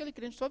 É aquele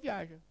crente que só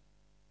viaja.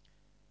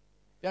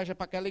 Viaja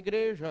para aquela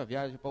igreja,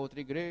 viaja para outra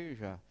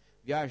igreja,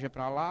 Viagem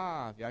para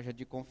lá, viagem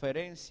de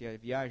conferência,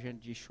 viagem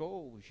de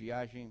shows,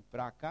 viagem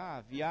para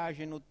cá,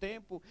 viagem no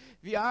tempo,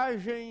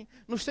 viagem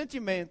nos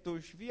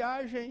sentimentos,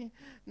 viagem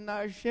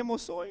nas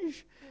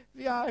emoções,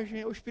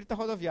 viagem ao espírito da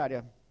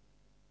rodoviária.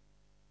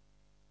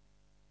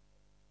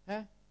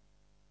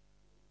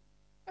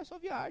 É só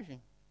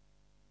viagem.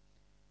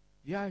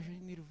 Viagem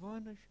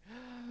nirvanas.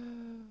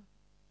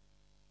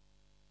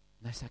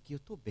 Nessa aqui eu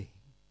estou bem.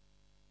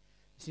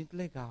 Me sinto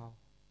legal.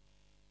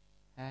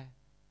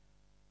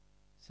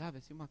 Sabe,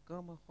 assim, uma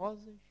cama,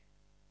 rosas.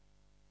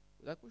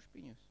 Cuidado com os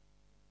espinhos.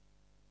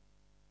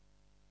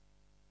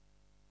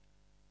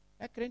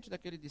 É crente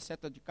daquele de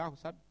seta de carro,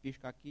 sabe?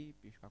 Pisca aqui,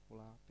 pisca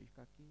acolá,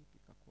 pisca aqui,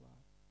 pisca acolá.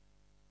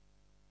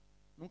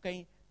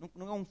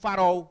 Não é um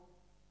farol.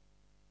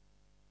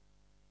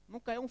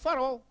 Nunca é um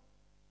farol.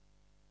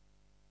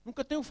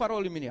 Nunca tem um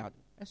farol iluminado.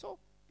 É só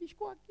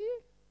piscou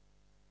aqui,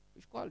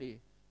 piscou ali.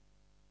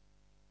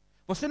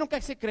 Você não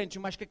quer ser crente,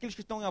 mas que aqueles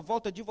que estão à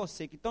volta de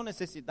você, que estão em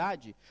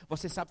necessidade,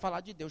 você sabe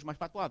falar de Deus, mas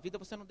para a tua vida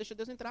você não deixa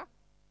Deus entrar.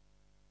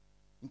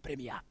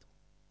 Impremiado.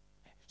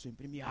 Sou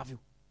impermeável.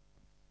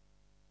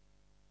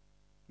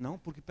 Não,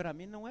 porque para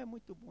mim não é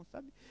muito bom,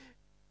 sabe?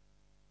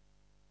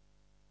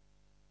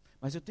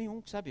 Mas eu tenho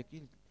um que sabe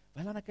aqui,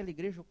 vai lá naquela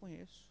igreja, eu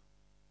conheço.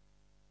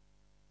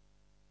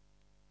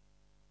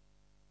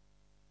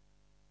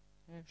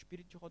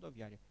 Espírito de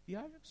rodoviária.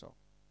 Viaja só.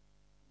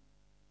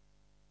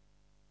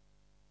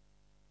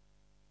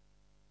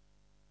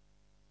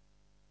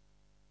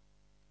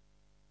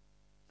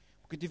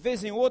 Porque de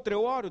vez em outra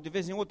eu oro, de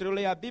vez em outra eu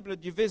leio a Bíblia,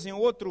 de vez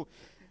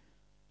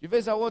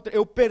a outra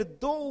eu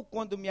perdoo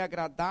quando me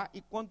agradar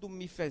e quando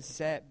me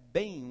fizer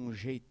bem um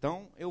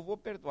jeitão, eu vou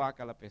perdoar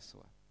aquela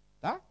pessoa,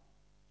 tá?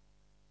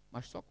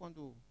 Mas só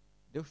quando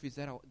Deus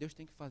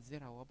tem que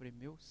fazer a obra em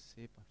meu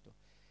ser, pastor.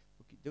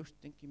 Porque Deus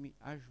tem que me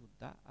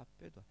ajudar a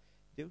perdoar.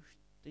 Deus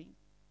tem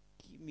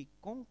que me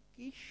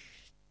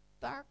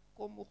conquistar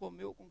como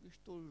Romeu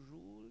conquistou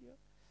Júlia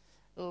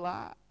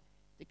lá.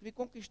 Tem que me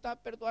conquistar a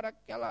perdoar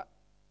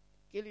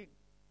aquele,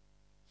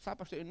 sabe,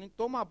 pastor, ele nem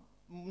toma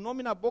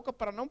nome na boca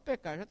para não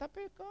pecar. Já está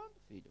pecando,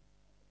 filho.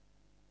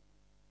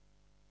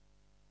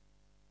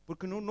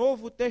 Porque no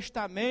Novo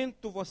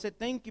Testamento você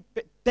tem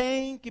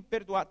que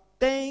perdoar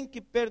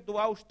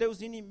os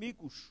teus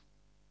inimigos.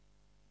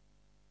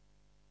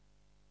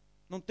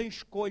 Não tem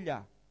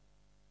escolha.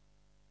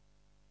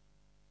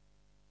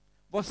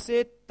 Você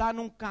está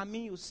num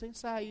caminho sem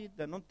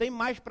saída, não tem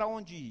mais para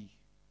onde ir.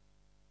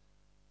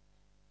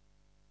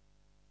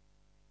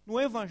 No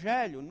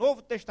Evangelho,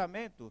 Novo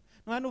Testamento,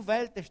 não é no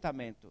Velho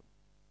Testamento.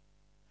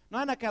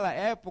 Não é naquela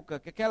época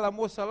que aquela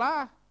moça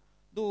lá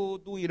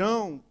do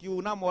Irão, que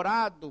o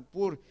namorado,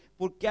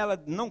 porque ela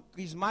não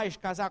quis mais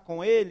casar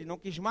com ele, não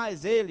quis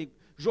mais ele,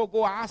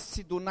 jogou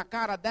ácido na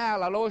cara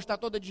dela, ela hoje está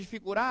toda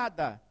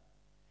desfigurada,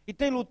 e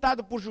tem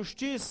lutado por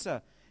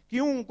justiça,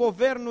 que um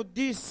governo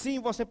diz sim,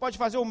 você pode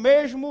fazer o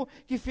mesmo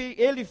que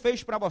ele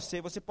fez para você,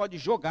 você pode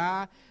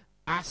jogar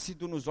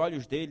ácido nos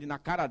olhos dele, na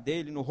cara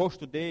dele, no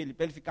rosto dele,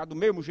 para ele ficar do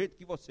mesmo jeito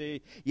que você.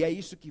 E é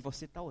isso que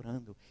você está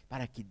orando,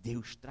 para que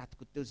Deus trate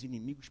com os teus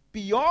inimigos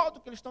pior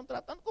do que eles estão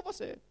tratando com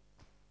você.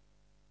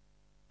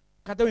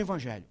 Cadê o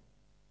Evangelho?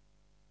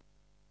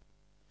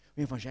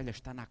 O Evangelho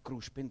está na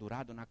cruz,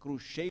 pendurado na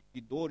cruz, cheio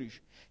de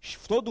dores,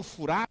 todo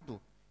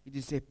furado, e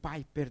dizer: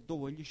 Pai,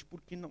 perdoa-lhes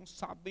porque não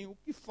sabem o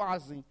que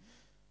fazem.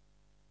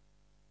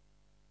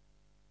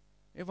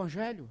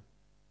 Evangelho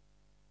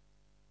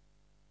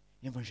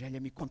é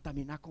me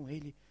contaminar com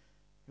Ele.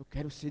 Eu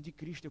quero ser de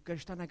Cristo, eu quero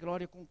estar na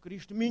glória com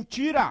Cristo.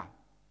 Mentira!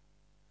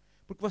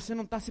 Porque você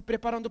não está se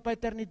preparando para a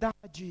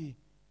eternidade.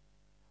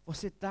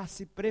 Você está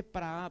se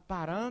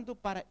preparando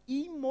para a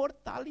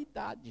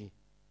imortalidade.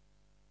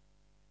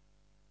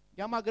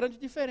 E há uma grande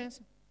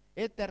diferença.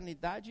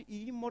 Eternidade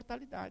e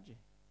imortalidade.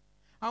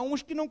 Há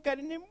uns que não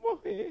querem nem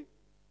morrer.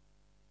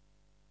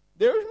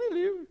 Deus me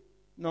livre.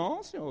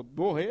 Não, Senhor,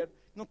 morrer.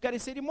 Não querem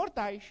ser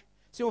imortais.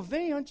 Senhor,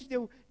 vem antes de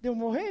eu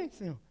morrer,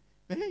 Senhor.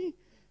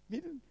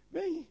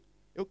 Vem.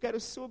 Eu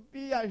quero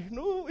subir as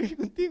nuvens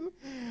contigo.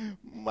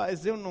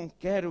 Mas eu não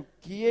quero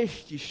que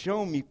este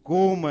chão me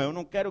coma. Eu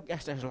não quero que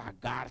estas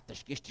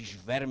lagartas, que estes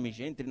vermes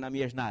entrem nas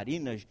minhas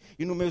narinas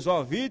e nos meus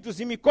ouvidos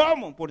e me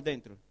comam por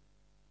dentro.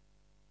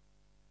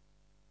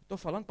 Estou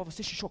falando para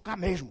você se chocar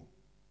mesmo.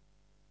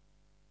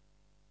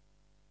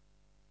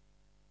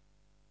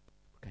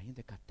 Porque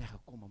ainda que a terra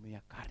coma a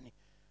minha carne,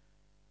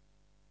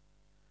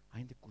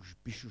 ainda que os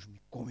bichos me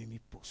comem e me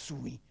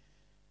possuem,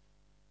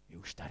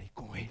 eu estarei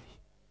com Ele.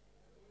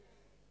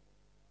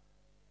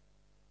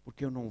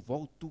 Porque eu não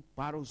volto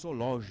para o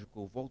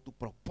zoológico, eu volto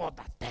para o pó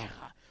da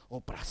terra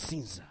ou para a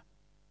cinza.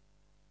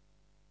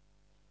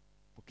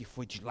 Porque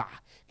foi de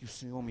lá que o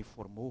Senhor me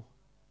formou.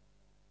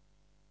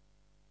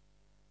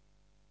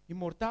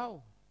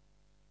 Imortal.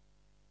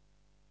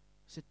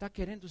 Você está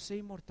querendo ser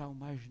imortal,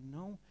 mas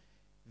não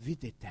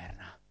vida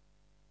eterna.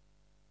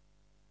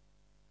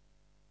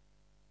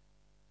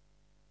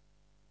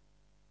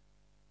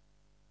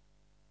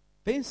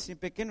 Pense em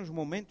pequenos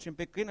momentos, em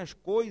pequenas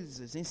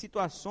coisas, em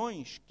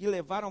situações que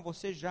levaram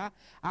você já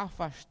a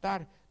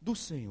afastar do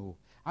Senhor,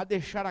 a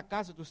deixar a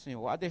casa do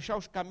Senhor, a deixar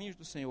os caminhos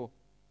do Senhor,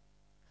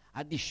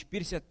 a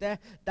despir-se até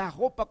da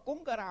roupa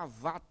com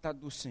gravata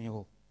do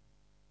Senhor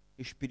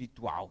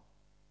espiritual.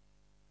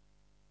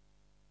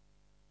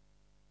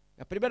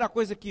 A primeira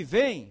coisa que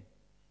vem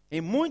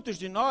em muitos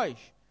de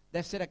nós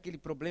deve ser aquele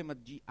problema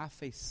de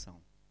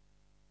afeição.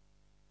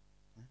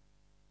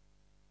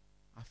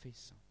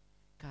 Afeição.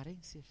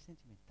 Carências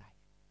sentimentais.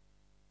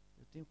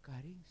 Eu tenho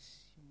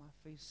carência, uma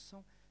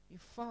afeição, me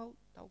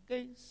falta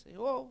alguém,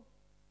 Senhor.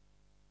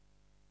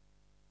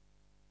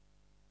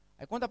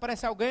 Aí quando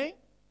aparece alguém,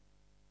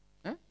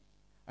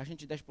 a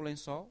gente desce pro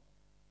lençol.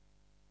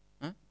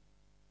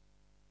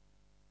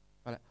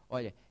 Fala,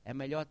 olha, é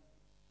melhor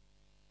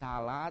estar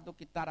lá do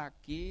que estar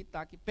aqui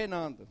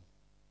penando.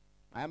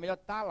 Aí é melhor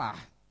estar lá.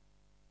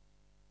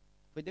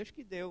 Foi Deus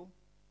que deu.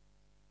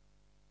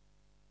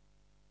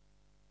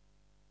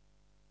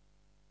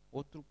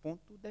 Outro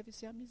ponto deve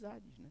ser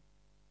amizades, né?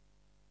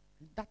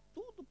 Dá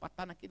tudo para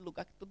estar naquele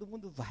lugar que todo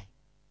mundo vai.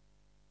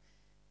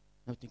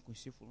 Não, eu tenho que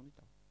conhecer fulano e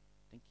tal.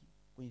 Tem que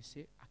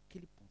conhecer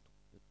aquele ponto.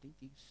 Eu tenho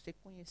que ser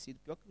conhecido.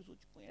 Pior que os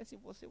outros conhecem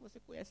você, você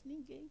conhece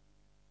ninguém.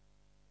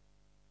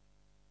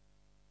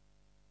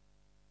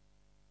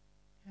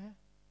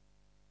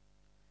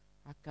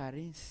 A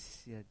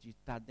carência de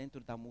estar dentro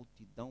da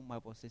multidão,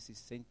 mas você se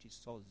sente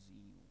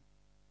sozinho.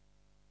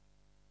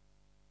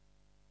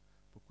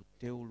 Porque o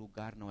teu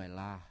lugar não é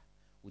lá.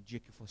 O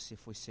dia que você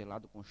foi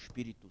selado com o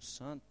Espírito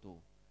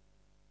Santo,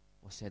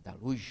 você é da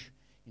luz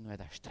e não é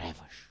das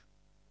trevas.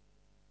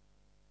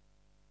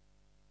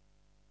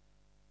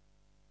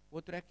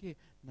 Outro é que,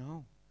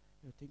 não,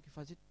 eu tenho que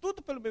fazer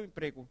tudo pelo meu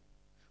emprego.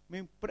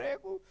 Meu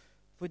emprego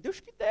foi Deus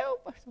que deu,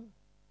 pastor.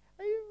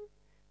 Aí,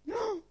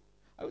 não.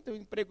 Aí o teu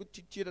emprego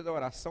te tira da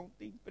oração, o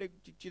teu emprego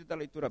te tira da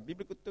leitura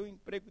bíblica, o teu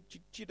emprego te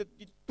tira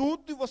de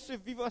tudo e você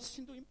vive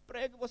assim do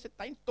emprego, você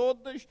está em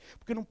todas,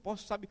 porque eu não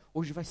posso, sabe,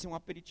 hoje vai ser um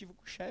aperitivo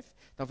com o chefe,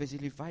 talvez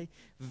ele vai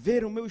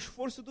ver o meu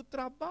esforço do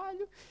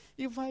trabalho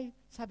e vai,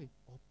 sabe,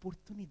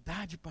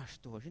 oportunidade,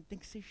 pastor, a gente tem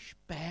que ser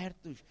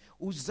espertos,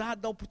 usar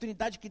da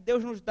oportunidade que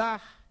Deus nos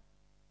dá.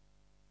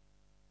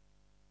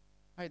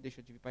 Aí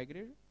deixa de vir para a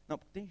igreja, não,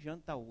 porque tem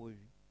janta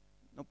hoje,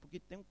 não, porque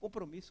tem um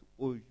compromisso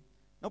hoje,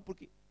 não,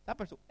 porque... Tá,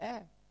 pastor?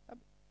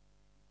 Sabe?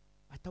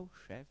 Vai estar o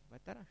chefe, vai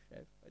estar a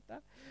chefe, vai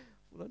estar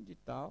fulano de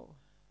tal.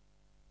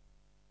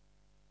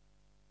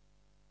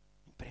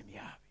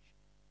 Impermeáveis.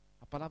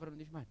 A palavra não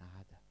diz mais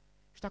nada.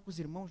 Estar com os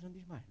irmãos não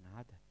diz mais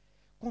nada.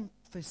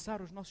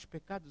 Confessar os nossos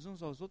pecados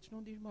uns aos outros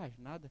não diz mais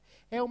nada.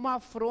 É uma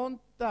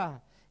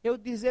afronta. Eu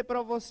dizer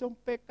para você um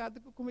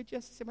pecado que eu cometi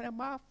essa semana é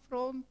uma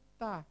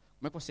afronta.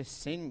 Como é que você,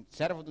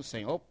 servo do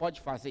Senhor,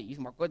 pode fazer isso?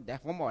 Uma coisa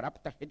dessa, vamos orar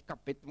porque está cheio de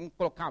capeta, vamos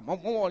colocar a mão,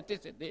 vamos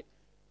interceder.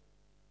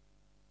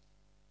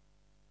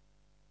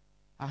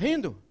 Está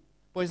rindo?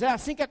 Pois é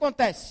assim que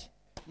acontece.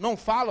 Não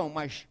falam,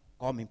 mas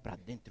comem para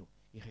dentro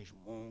e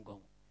resmungam.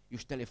 E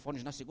os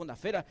telefones na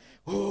segunda-feira,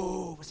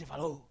 você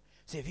falou,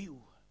 você viu?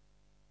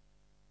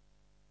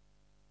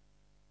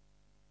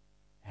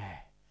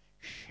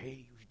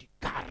 Cheios de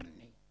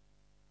carne.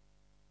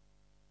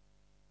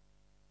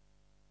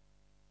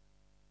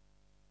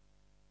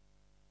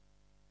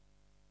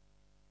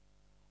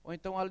 Ou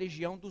então a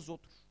legião dos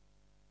outros.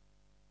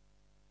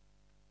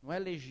 Não é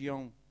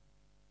legião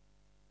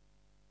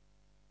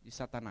de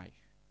Satanás,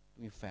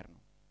 do inferno.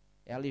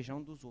 É a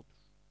legião dos outros.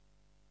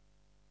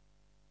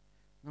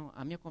 Não,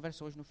 a minha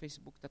conversa hoje no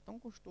Facebook está tão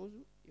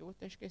gostoso, eu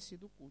até esqueci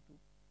do culto.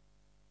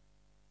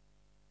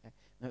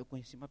 Não, eu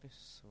conheci uma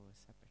pessoa,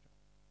 sabe?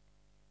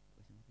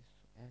 Conheci uma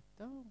pessoa, é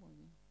tão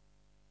bonito,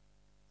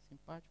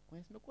 simpático,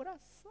 conhece meu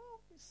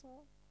coração,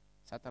 pessoal.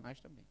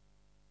 Satanás também.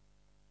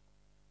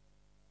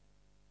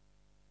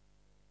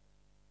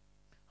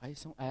 Aí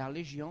é a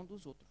legião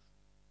dos outros.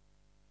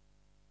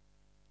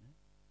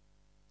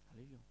 A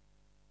legião.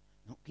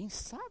 Não, quem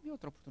sabe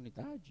outra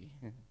oportunidade?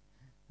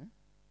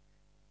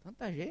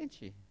 Tanta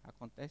gente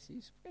acontece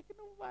isso, por que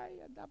não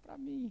vai dar para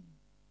mim?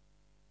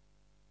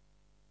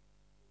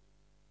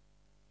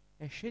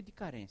 É cheio de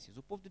carências.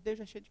 O povo de Deus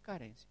é cheio de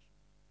carências.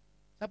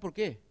 Sabe por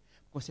quê?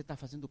 Porque você está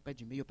fazendo o pé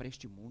de meia para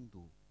este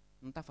mundo.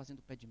 Não está fazendo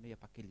o pé de meia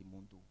para aquele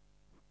mundo.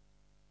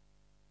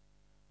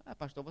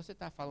 Pastor, você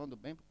está falando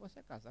bem porque você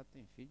é casado,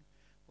 tem filho.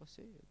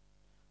 Você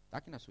está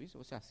aqui na Suíça,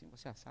 você é assim,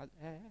 você é assado.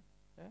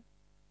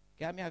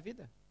 Quer a minha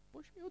vida?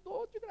 Poxa, eu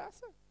dou de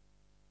graça.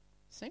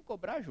 Sem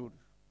cobrar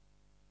juros.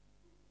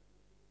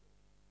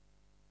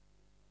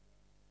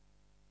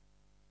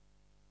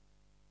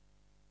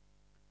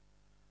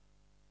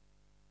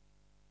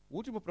 O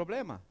último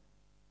problema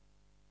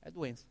é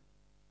doença.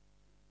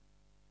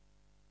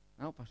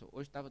 Não, pastor,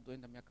 hoje estava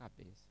doendo a minha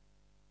cabeça.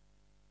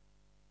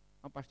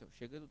 Não, pastor,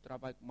 cheguei do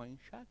trabalho com uma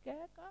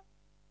enxaqueca.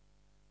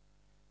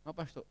 Não,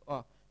 pastor,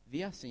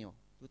 vi assim,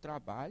 do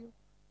trabalho,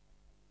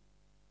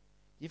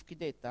 tive que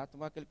deitar,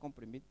 tomar aquele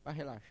comprimido para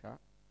relaxar.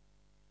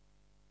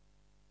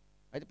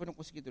 Aí depois não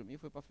consegui dormir,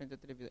 fui para frente da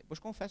televisão. Depois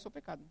confesso o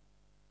pecado. Né?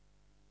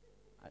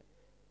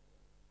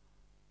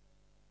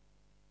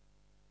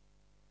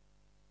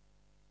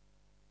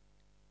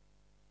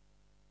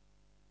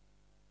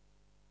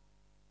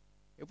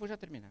 Eu vou já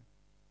terminar.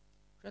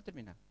 Já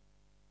terminar.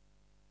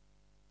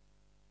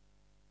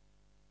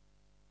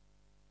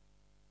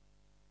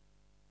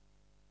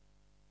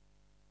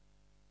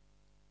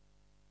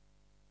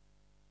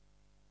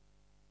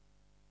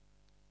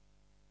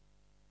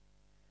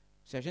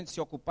 Se a gente se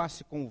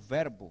ocupasse com o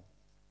verbo,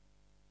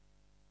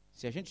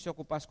 se a gente se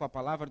ocupasse com a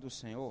palavra do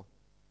Senhor,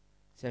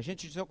 se a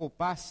gente se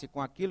ocupasse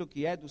com aquilo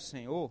que é do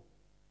Senhor,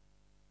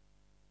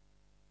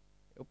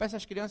 eu peço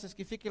às crianças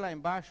que fiquem lá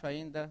embaixo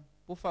ainda,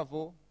 por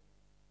favor.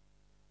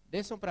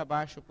 Desçam para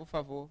baixo, por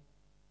favor.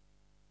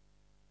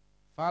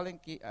 Falem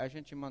que a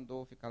gente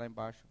mandou ficar lá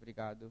embaixo.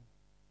 Obrigado.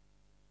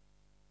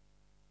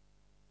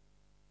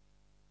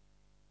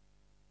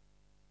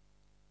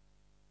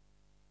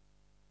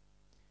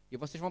 E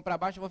vocês vão para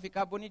baixo e vão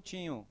ficar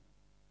bonitinho.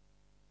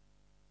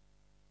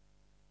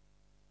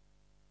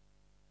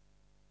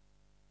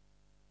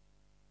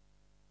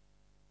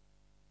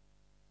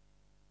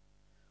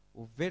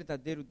 O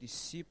verdadeiro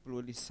discípulo,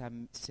 ele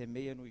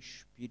semeia no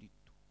Espírito.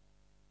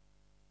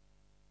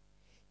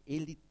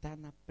 Ele está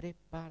na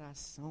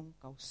preparação,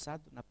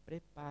 calçado na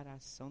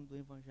preparação do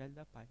Evangelho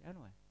da Paz. É,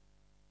 não é?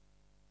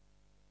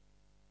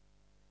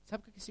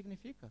 Sabe o que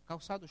significa?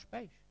 Calçado os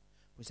pés?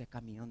 Pois é,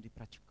 caminhando e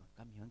praticando,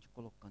 caminhando e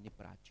colocando em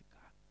prática.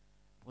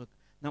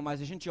 Não,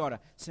 mas a gente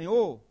ora,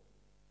 Senhor,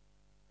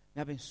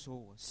 me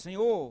abençoa,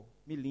 Senhor,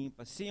 me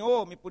limpa,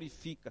 Senhor, me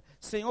purifica,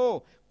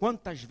 Senhor,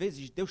 quantas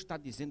vezes Deus está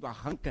dizendo,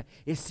 arranca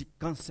esse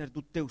câncer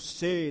do teu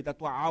ser, da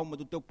tua alma,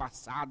 do teu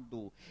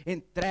passado,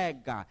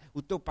 entrega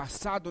o teu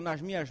passado nas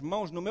minhas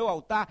mãos, no meu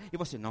altar, e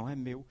você, não, é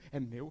meu,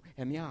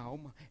 é minha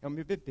alma, é o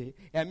meu bebê,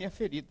 é a minha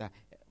ferida.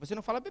 Você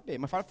não fala bebê,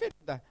 mas fala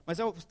ferida, mas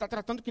você está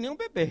tratando que nem um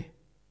bebê,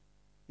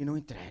 e não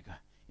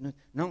entrega.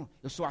 Não,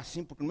 eu sou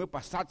assim porque no meu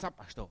passado, sabe,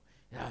 pastor?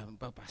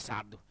 Meu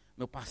passado,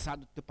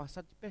 teu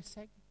passado te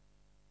persegue.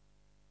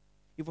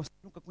 E você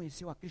nunca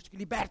conheceu a Cristo que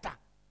liberta.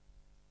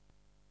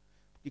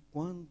 Porque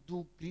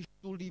quando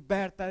Cristo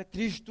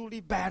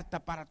liberta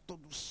para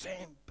todo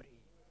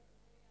sempre.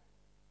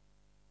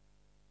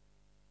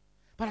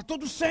 Para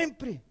todo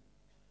sempre.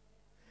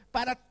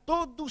 Para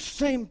todo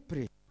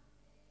sempre.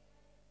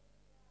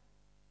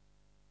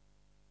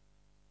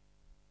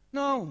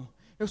 Não,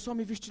 eu só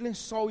me visto de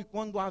lençol e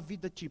quando a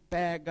vida te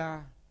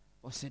pega,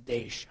 você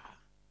deixa.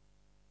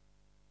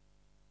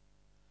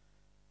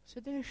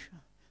 Você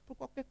deixa. Por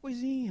qualquer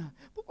coisinha,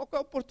 por qualquer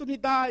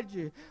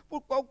oportunidade,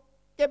 por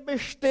qualquer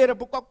besteira,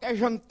 por qualquer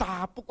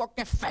jantar, por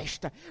qualquer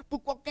festa,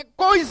 por qualquer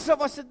coisa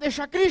você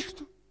deixa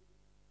Cristo.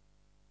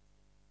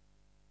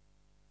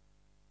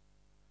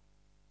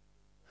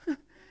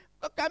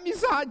 Qualquer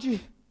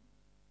amizade.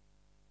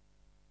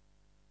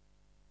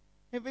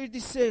 Em vez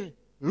de ser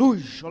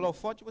luz,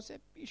 holofote, você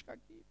pisca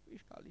aqui,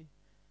 pisca ali.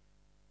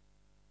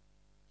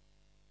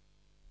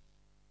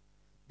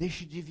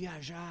 Deixe de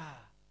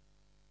viajar.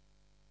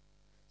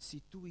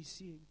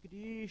 Situe-se em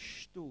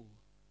Cristo.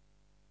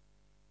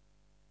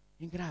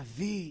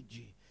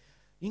 Engravide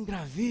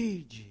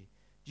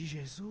de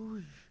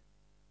Jesus.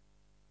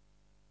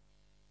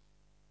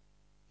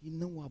 E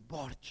não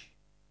aborte.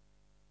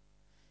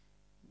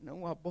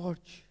 Não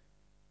aborte.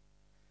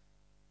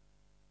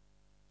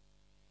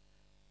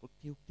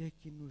 Porque o que é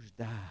que nos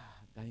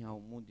dá ganhar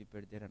o mundo e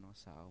perder a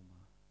nossa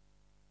alma?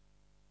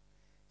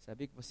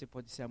 Sabia que você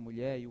pode ser a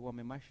mulher e o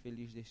homem mais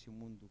feliz deste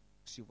mundo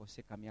se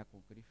você caminhar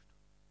com Cristo?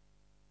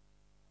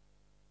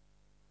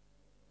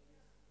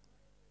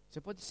 Você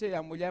pode ser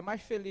a mulher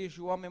mais feliz,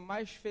 o homem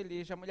mais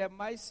feliz, a mulher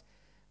mais,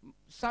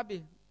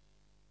 sabe?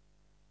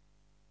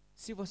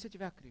 Se você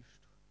tiver a Cristo.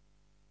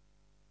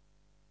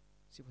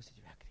 Se você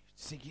tiver a Cristo,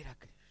 seguir a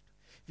Cristo,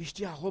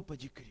 vestir a roupa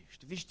de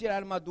Cristo, vestir a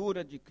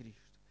armadura de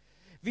Cristo,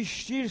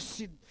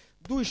 vestir-se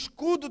do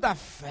escudo da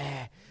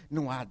fé.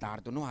 Não há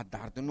dardo, não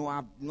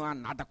há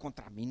nada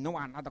contra mim, não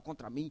há nada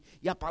contra mim.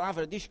 E a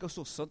palavra diz que eu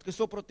sou santo, que eu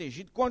sou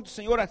protegido. Quando o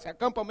Senhor se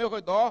acampa ao meu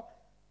redor,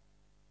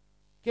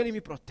 que Ele me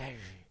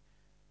protege.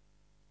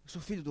 Eu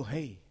sou filho do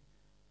rei.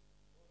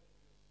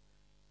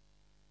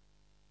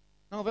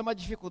 Não vem uma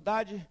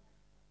dificuldade.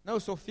 Não, eu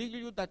sou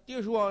filho da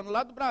tia Joana,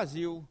 lá do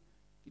Brasil.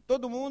 Que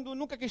todo mundo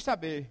nunca quis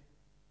saber.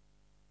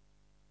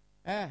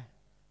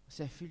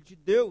 Você é filho de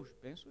Deus,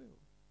 penso eu.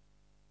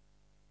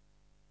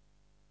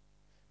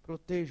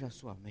 Proteja a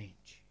sua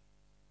mente.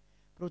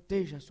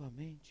 Proteja a sua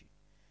mente.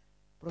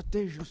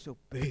 Proteja o seu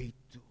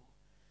peito.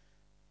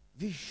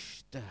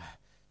 Vista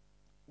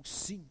o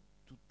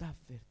cinto da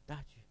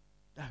verdade,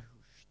 da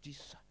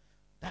justiça,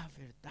 da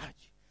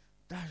verdade,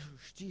 da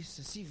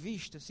justiça. Se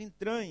vista, se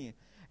entranhe.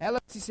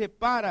 Ela se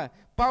separa,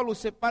 Paulo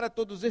separa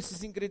todos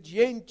esses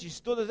ingredientes,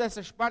 todas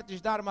essas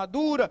partes da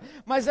armadura,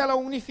 mas ela é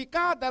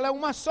unificada, ela é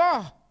uma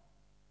só.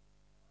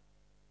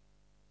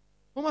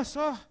 Uma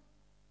só.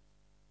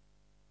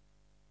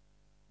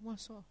 Uma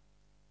só.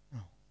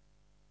 Não.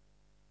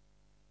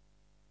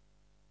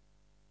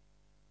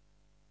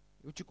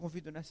 Eu te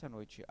convido nessa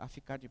noite a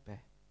ficar de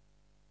pé.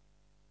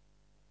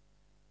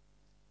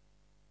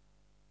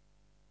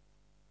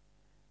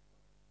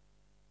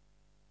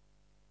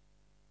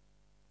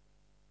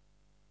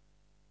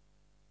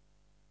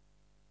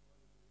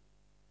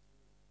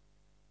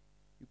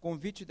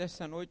 convite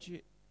dessa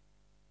noite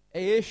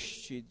é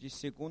este de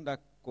 2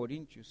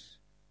 Coríntios,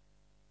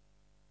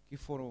 que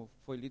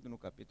foi lido no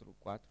capítulo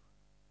 4.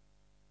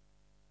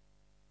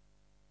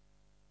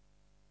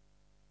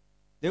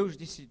 Deus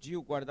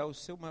decidiu guardar o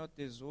seu maior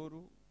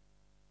tesouro,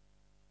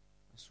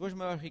 as suas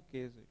maiores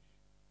riquezas,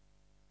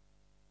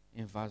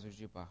 em vasos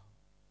de barro.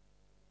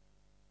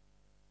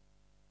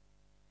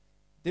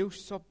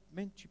 Deus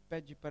somente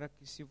pede para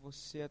que, se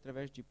você,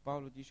 através de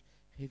Paulo, diz,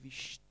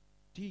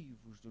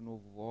 revesti-vos do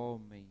novo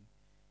homem,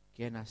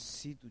 que é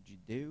nascido de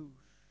Deus,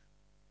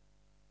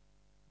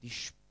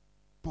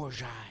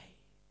 despojai.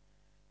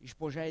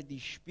 Despojar é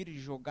despir e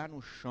jogar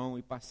no chão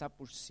e passar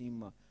por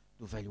cima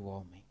do velho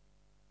homem.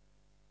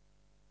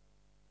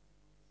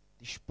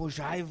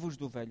 Despojai-vos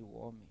do velho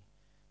homem.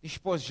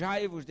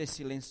 Despojai-vos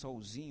desse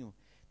lençolzinho.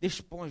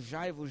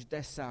 Despojai-vos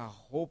dessa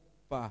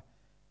roupa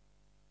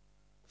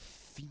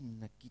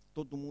fina que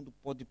todo mundo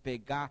pode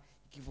pegar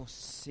e que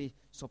você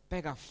só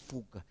pega a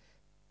fuga.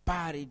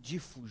 Pare de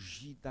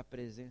fugir da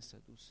presença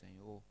do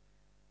Senhor.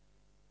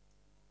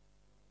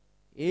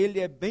 Ele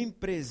é bem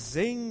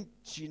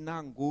presente na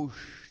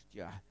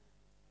angústia.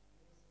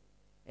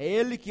 É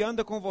Ele que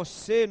anda com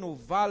você no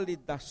vale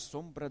da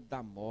sombra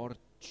da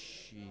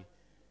morte.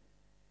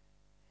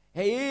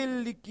 É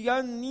Ele que,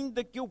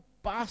 ainda que eu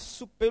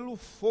passo pelo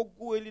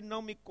fogo, Ele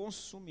não me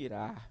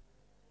consumirá.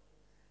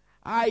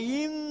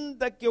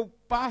 Ainda que eu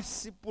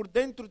passe por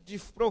dentro de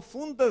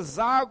profundas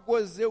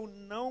águas, eu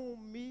não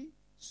me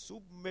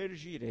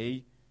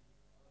submergirei.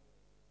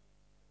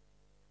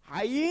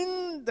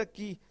 Ainda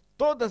que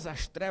todas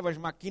as trevas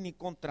maquinem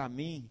contra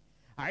mim,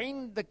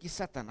 ainda que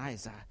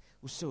Satanás,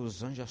 os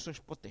seus anjos, as suas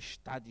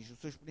potestades, os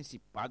seus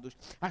principados,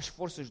 as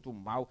forças do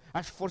mal,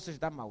 as forças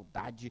da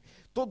maldade,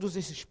 todos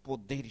esses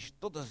poderes,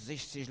 todas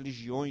essas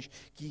legiões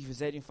que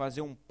quiserem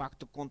fazer um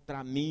pacto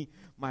contra mim,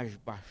 mas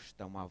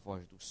basta uma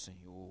voz do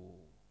Senhor,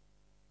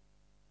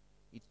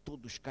 e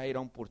todos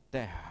cairão por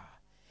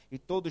terra, e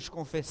todos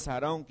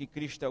confessarão que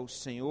Cristo é o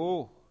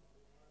Senhor.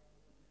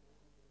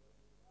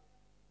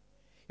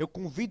 Eu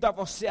convido a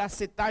você a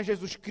aceitar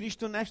Jesus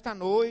Cristo nesta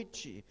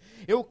noite.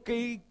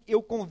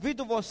 Eu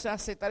convido você a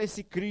aceitar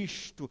esse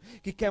Cristo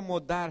que quer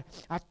mudar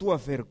a tua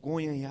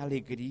vergonha em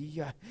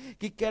alegria,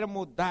 que quer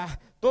mudar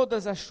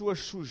todas as suas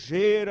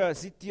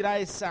sujeiras e tirar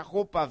essa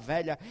roupa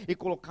velha e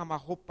colocar uma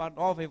roupa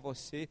nova em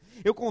você.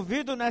 Eu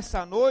convido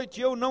nessa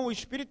noite, o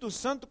Espírito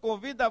Santo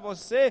convida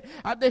você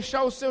a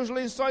deixar os seus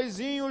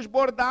lençóizinhos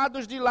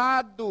bordados de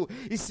lado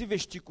e se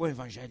vestir com o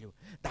Evangelho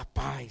da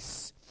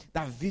paz,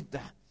 da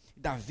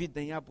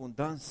vida em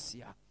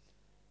abundância.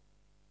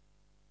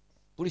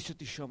 Por isso eu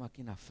te chamo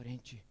aqui na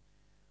frente.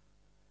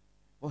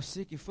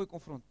 Você que foi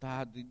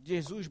confrontado, e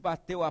Jesus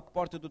bateu a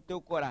porta do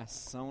teu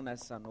coração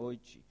nessa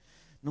noite.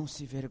 Não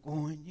se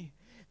vergonhe,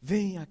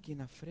 venha aqui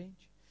na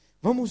frente.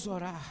 Vamos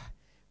orar.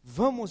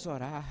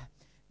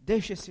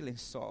 Deixe esse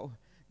lençol,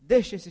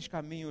 deixe esses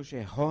caminhos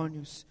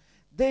errôneos,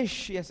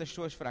 deixe essas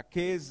suas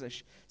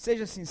fraquezas.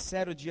 Seja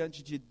sincero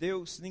diante de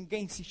Deus.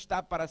 Ninguém se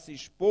está para se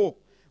expor,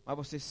 mas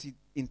você se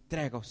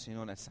entrega ao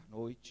Senhor nessa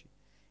noite.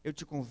 Eu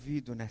te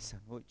convido nessa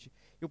noite.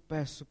 Eu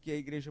peço que a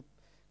igreja,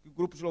 que o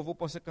grupo de louvor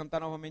possa cantar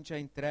novamente a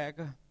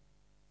entrega.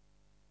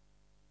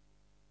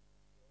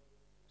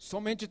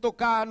 Somente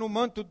tocar no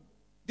manto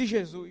de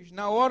Jesus,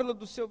 na orla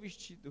do seu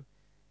vestido.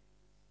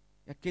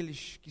 E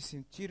aqueles que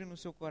sentirem no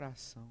seu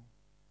coração,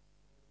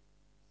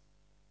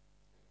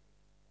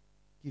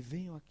 que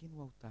venham aqui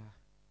no altar.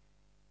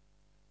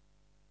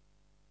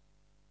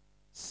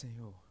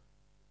 Senhor,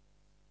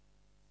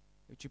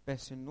 eu te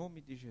peço em nome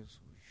de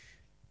Jesus.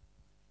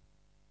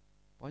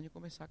 Pode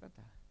começar a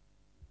cantar.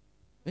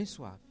 Bem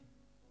suave.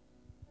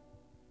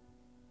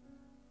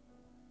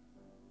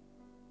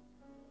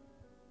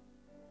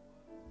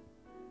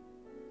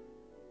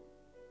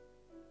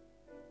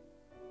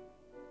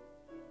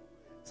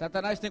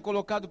 Satanás tem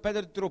colocado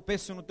pedra de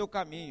tropeço no teu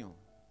caminho.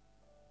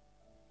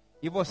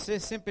 E você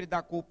sempre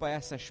dá culpa a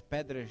essas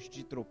pedras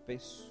de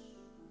tropeço.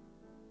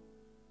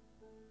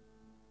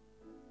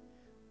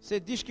 Você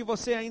diz que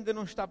você ainda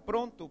não está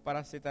pronto para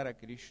aceitar a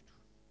Cristo.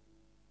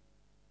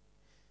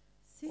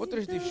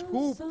 Outras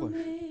desculpas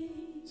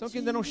são que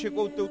ainda não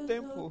chegou o teu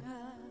tempo.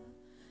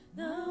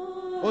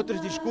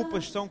 Outras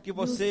desculpas são que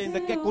você ainda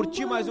quer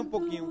curtir mais um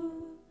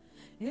pouquinho.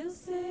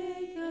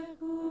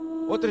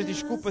 Outras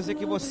desculpas é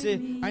que você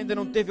ainda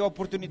não teve a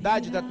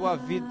oportunidade da tua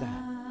vida.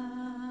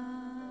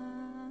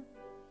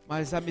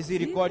 Mas a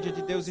misericórdia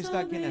de Deus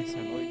está aqui nessa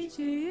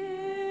noite.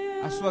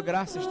 A sua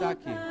graça está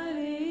aqui.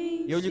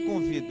 Eu lhe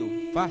convido,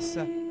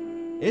 faça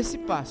esse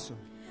passo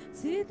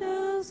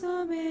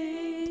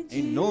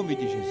em nome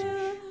de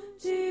Jesus.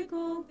 Te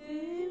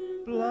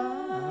contemplar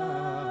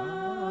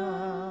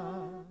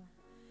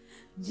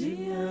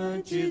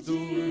diante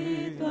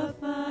de tua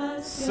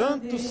face.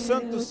 Santo,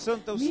 santo,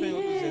 santo é o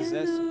Senhor dos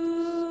exércitos.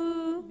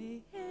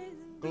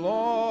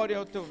 Glória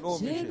ao teu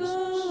nome, Jesus.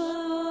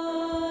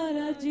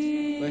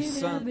 Tu és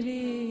santo.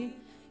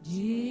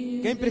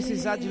 Quem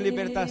precisar de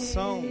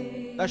libertação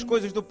das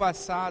coisas do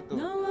passado,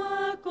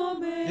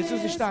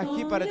 Jesus está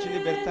aqui para te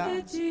libertar.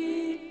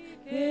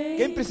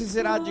 Quem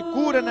precisará de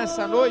cura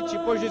nessa noite,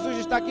 pois Jesus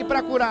está aqui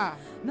para curar.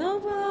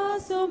 Não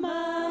posso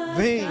mais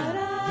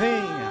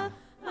Venha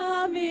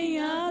a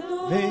minha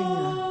dor.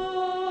 Venha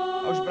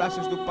aos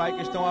braços do Pai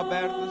que estão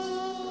abertos.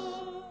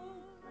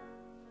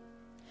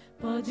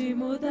 Pode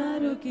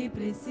mudar o que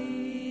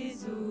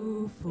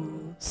preciso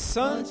for.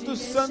 Santo,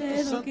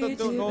 santo, santo é o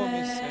teu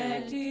nome,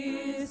 Senhor.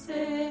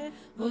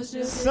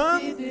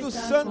 Santo,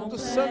 santo,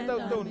 santo é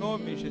o teu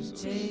nome,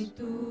 Jesus.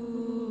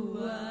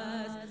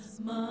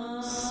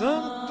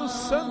 Santo,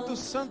 santo,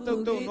 santo é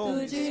o teu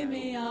nome, de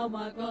minha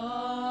alma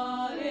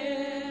agora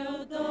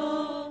eu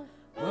dou.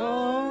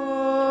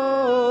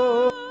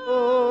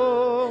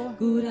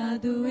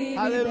 Curado e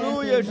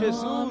aleluia, liberto em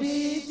Jesus.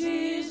 nome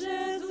de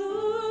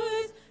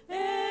Jesus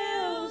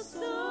eu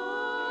sou.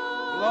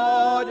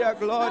 Glória,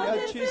 glória a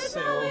ti,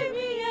 Senhor.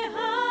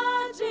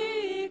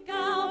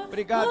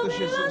 Obrigado,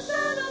 Jesus.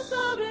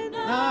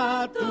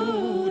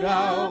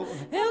 Natural.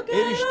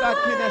 Ele está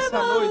aqui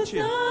nessa noite.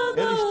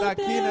 Ele está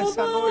aqui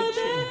nessa noite.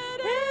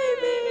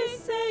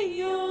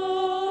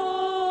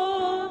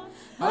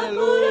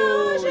 Aleluia.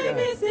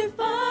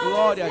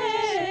 Glória a ti,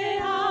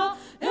 Senhor.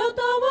 Eu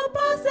tomo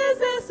posse,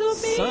 exerço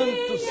Santo,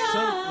 minha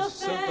santo, fé,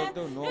 santo é o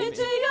teu nome. e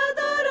te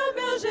adoro,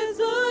 meu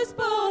Jesus,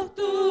 por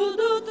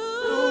tudo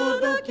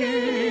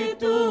que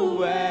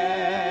tu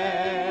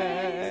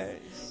és.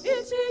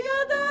 E te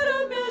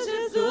adoro, meu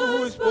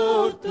Jesus,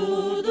 por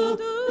tudo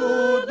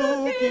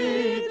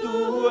que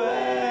tu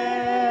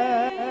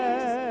és.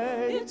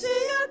 E te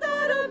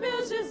adoro,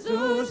 meu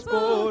Jesus,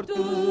 por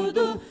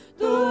tudo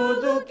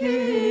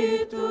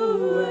que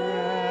tu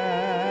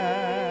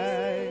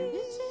és. E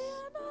te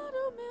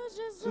adoro, meu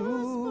Jesus, por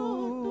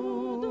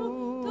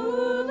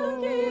tudo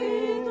que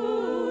tu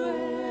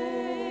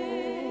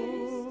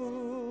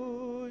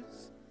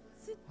és.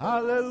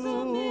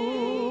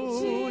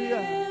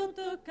 Aleluia. Eu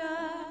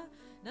tocar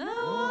na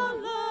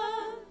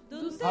orla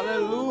do seu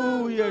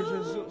Aleluia,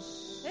 amor,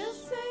 Jesus. eu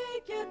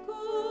sei que a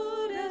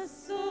cura é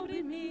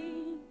sobre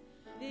mim.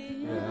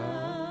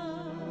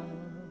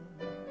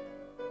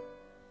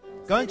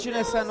 Cante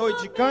nessa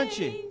noite,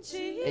 cante.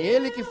 É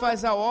Ele que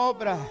faz a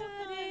obra.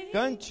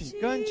 Cante,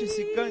 cante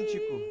esse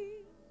cântico.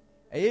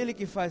 É Ele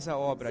que faz a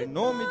obra, em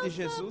nome de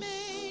Jesus.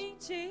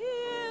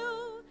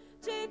 Eu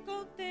te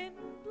contemplar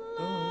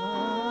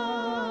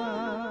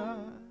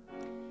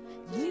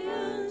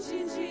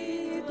diante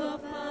de tua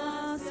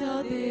face,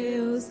 ó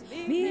Deus,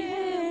 me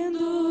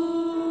rendo.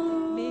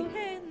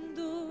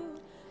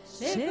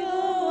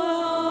 Chegou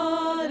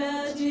a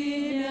hora de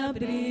me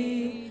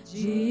abrir,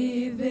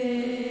 de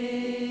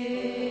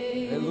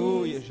ver.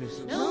 Aleluia,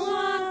 Jesus. Não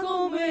há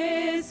como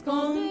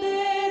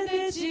esconder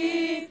de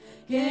ti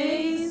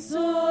quem sou.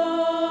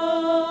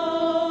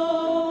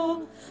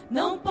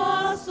 Não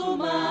posso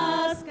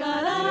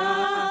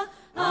mascarar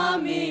a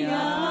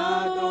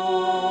minha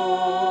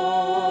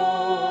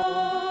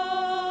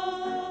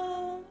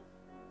dor.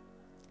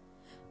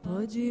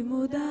 Pode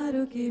mudar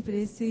o que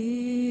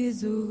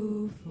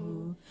preciso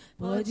for.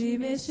 Pode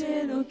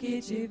mexer no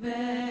que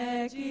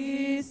tiver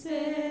que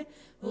ser.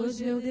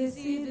 Hoje eu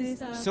decido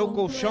estar. Seu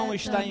colchão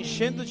está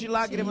enchendo de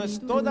lágrimas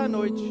toda a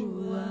noite.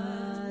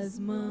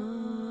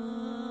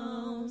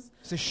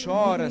 Você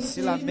chora,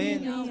 se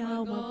lamenta.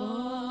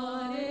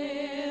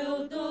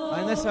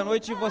 Mas nessa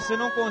noite você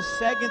não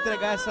consegue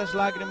entregar essas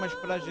lágrimas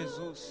para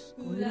Jesus.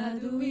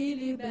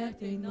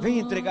 Vem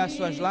entregar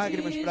suas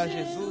lágrimas para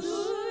Jesus.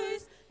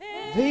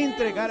 Vem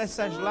entregar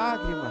essas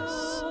lágrimas.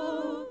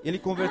 Ele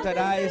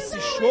converterá esse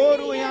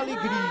choro em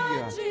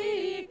alegria.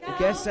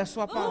 Porque essa é a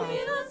sua palavra.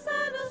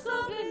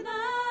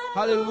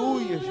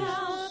 Aleluia,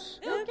 Jesus.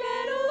 Eu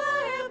quero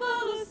a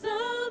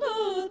revolução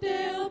do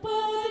teu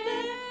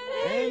poder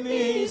Em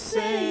mim,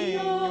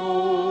 Senhor.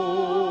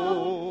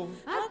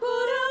 A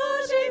cura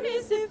hoje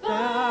me se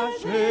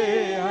faz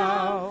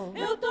real.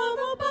 Eu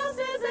tomo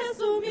posse,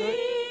 exerço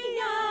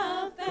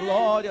minha fé.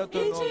 Glória ao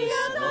teu E nome, te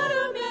Senhor.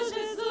 adoro, meu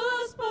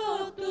Jesus,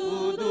 por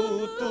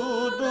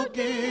Tudo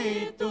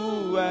que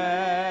tu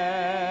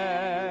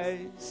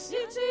és.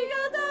 E te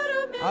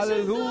adoro, meu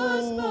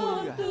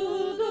Aleluia.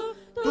 Jesus,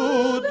 por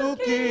Tudo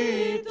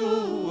que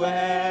tu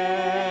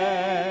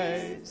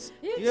és.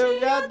 E eu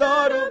lhe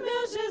adoro,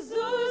 meu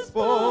Jesus,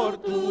 por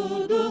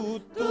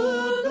tudo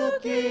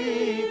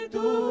que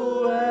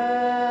tu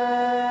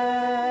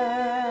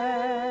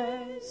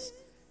és.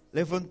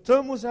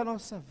 Levantamos a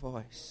nossa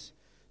voz.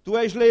 Tu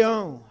és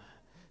leão,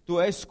 tu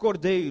és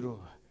cordeiro,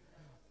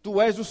 tu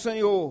és o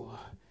Senhor,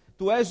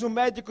 tu és o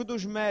médico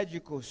dos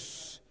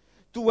médicos,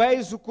 tu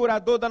és o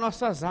curador das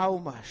nossas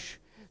almas,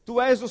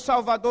 tu és o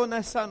Salvador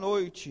nessa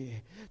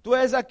noite. Tu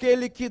és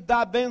aquele que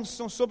dá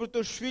bênção sobre os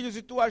teus filhos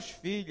e tuas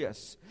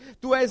filhas.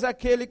 Tu és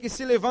aquele que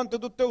se levanta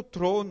do teu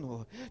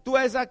trono. Tu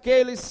és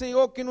aquele,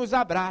 Senhor, que nos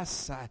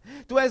abraça.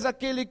 Tu és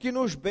aquele que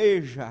nos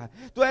beija.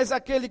 Tu és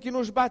aquele que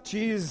nos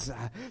batiza.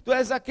 Tu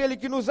és aquele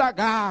que nos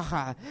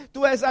agarra.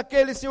 Tu és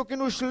aquele, Senhor, que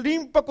nos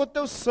limpa com o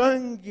teu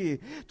sangue.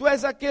 Tu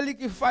és aquele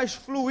que faz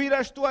fluir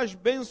as tuas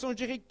bênçãos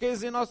de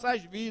riqueza em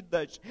nossas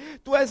vidas.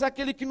 Tu és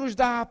aquele que nos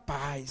dá a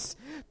paz.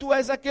 Tu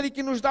és aquele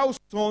que nos nos dá o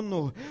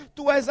sono.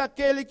 Tu és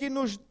aquele que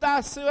nos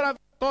dá, Senhor, a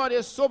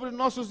vitória sobre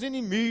nossos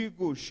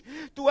inimigos.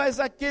 Tu és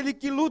aquele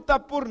que luta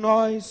por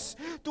nós.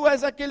 Tu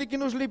és aquele que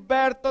nos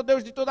liberta, ó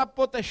Deus, de toda a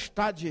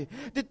potestade,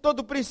 de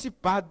todo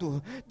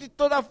principado, de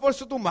toda a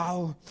força do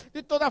mal,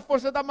 de toda a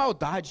força da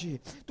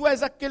maldade. Tu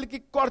és aquele que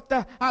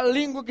corta a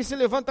língua que se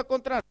levanta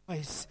contra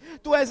nós.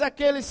 Tu és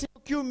aquele, Senhor,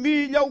 que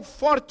humilha o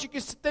forte que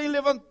se tem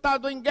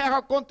levantado em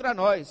guerra contra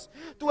nós.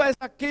 Tu és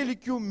aquele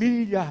que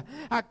humilha,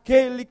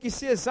 aquele que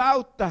se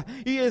exalta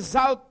e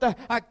exalta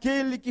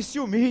aquele que se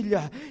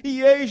humilha.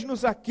 E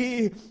eis-nos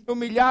aqui,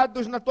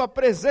 humilhados na tua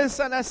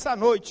presença nessa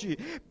noite,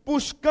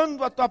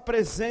 buscando a tua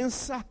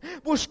presença,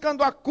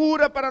 buscando a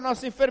cura para a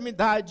nossa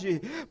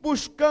enfermidade,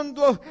 buscando,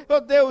 ó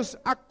Deus,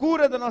 a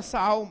cura da nossa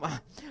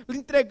alma,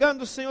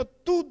 entregando, Senhor,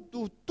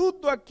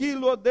 tudo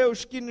aquilo, ó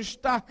Deus, que nos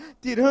está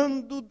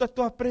tirando da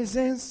tua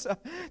presença,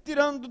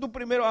 tirando do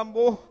primeiro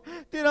amor,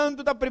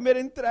 tirando da primeira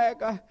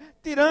entrega,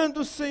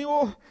 tirando,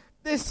 Senhor,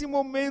 desse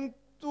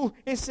momento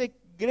em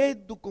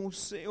segredo com o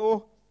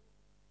Senhor.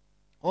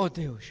 Ó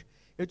Deus,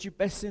 eu te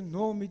peço em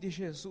nome de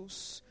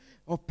Jesus,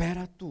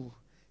 opera tu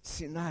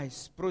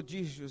sinais,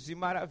 prodígios e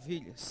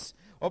maravilhas.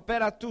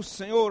 Opera tu,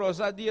 Senhor,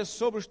 ousadia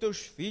sobre os teus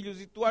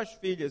filhos e tuas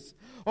filhas.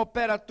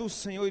 Opera tu,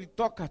 Senhor, e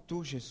toca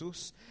tu,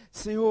 Jesus.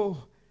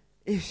 Senhor,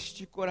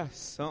 este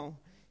coração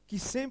que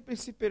sempre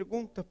se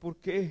pergunta por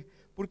quê,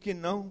 por que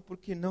não, por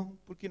que não,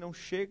 por que não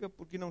chega,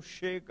 por que não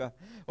chega.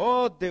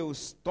 Oh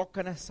Deus,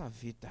 toca nessa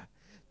vida.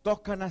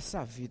 Toca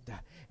nessa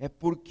vida, é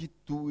porque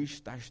tu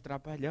estás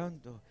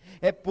trabalhando,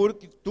 é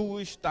porque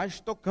tu estás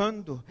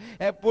tocando,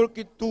 é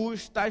porque tu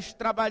estás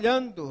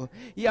trabalhando,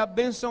 e a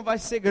bênção vai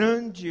ser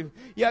grande,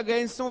 e a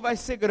bênção vai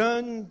ser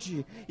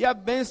grande, e a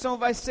bênção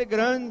vai ser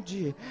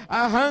grande.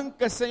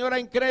 Arranca, Senhor, a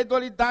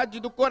incredulidade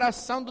do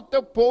coração do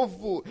teu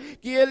povo,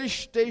 que ele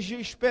esteja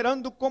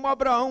esperando como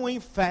Abraão em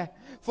fé,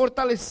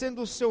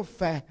 fortalecendo o seu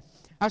fé,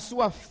 a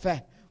sua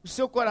fé, o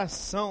seu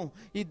coração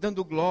e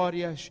dando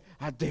glórias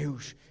a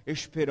Deus,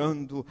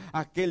 esperando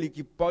aquele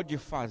que pode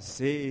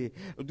fazer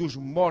dos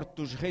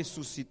mortos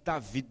ressuscitar a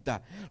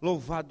vida.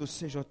 Louvado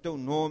seja o teu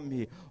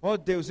nome. Ó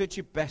Deus, eu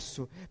te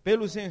peço,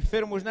 pelos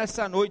enfermos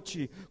nessa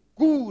noite,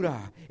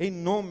 cura em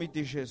nome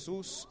de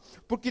Jesus,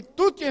 porque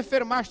tu te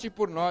enfermaste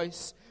por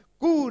nós.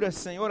 Cura,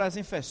 Senhor, as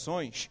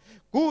infecções.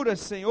 Cura,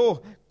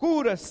 Senhor,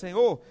 cura,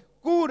 Senhor,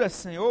 cura,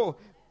 Senhor,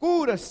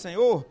 cura,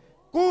 Senhor.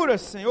 Cura,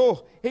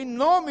 Senhor, em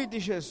nome de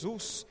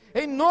Jesus,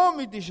 em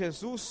nome de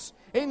Jesus,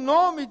 em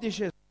nome de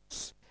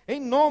Jesus, em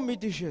nome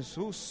de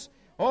Jesus.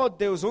 Ó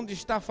Deus, onde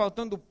está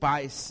faltando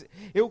paz,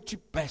 eu te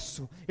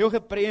peço, eu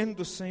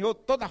repreendo, Senhor,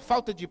 toda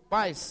falta de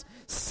paz,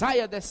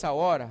 saia dessa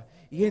hora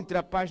e entre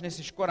a paz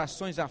nesses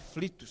corações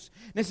aflitos,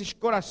 nesses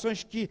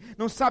corações que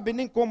não sabem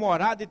nem como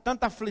orar, de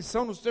tanta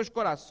aflição nos seus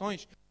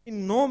corações, em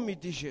nome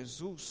de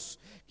Jesus,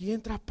 que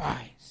entre a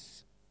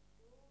paz,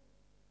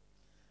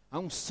 a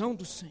unção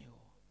do Senhor.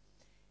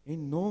 Em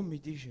nome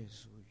de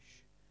Jesus,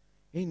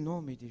 em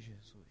nome de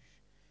Jesus,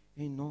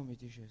 em nome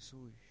de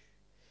Jesus,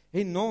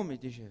 em nome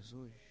de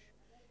Jesus,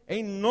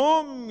 em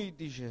nome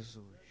de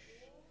Jesus,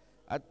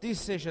 a ti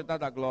seja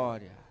dada a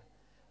glória,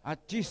 a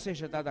ti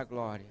seja dada a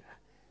glória,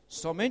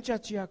 somente a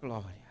ti a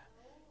glória,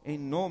 em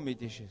nome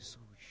de Jesus.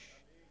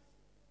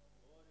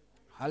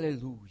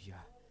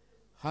 Aleluia,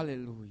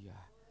 aleluia,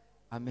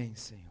 amém,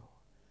 Senhor.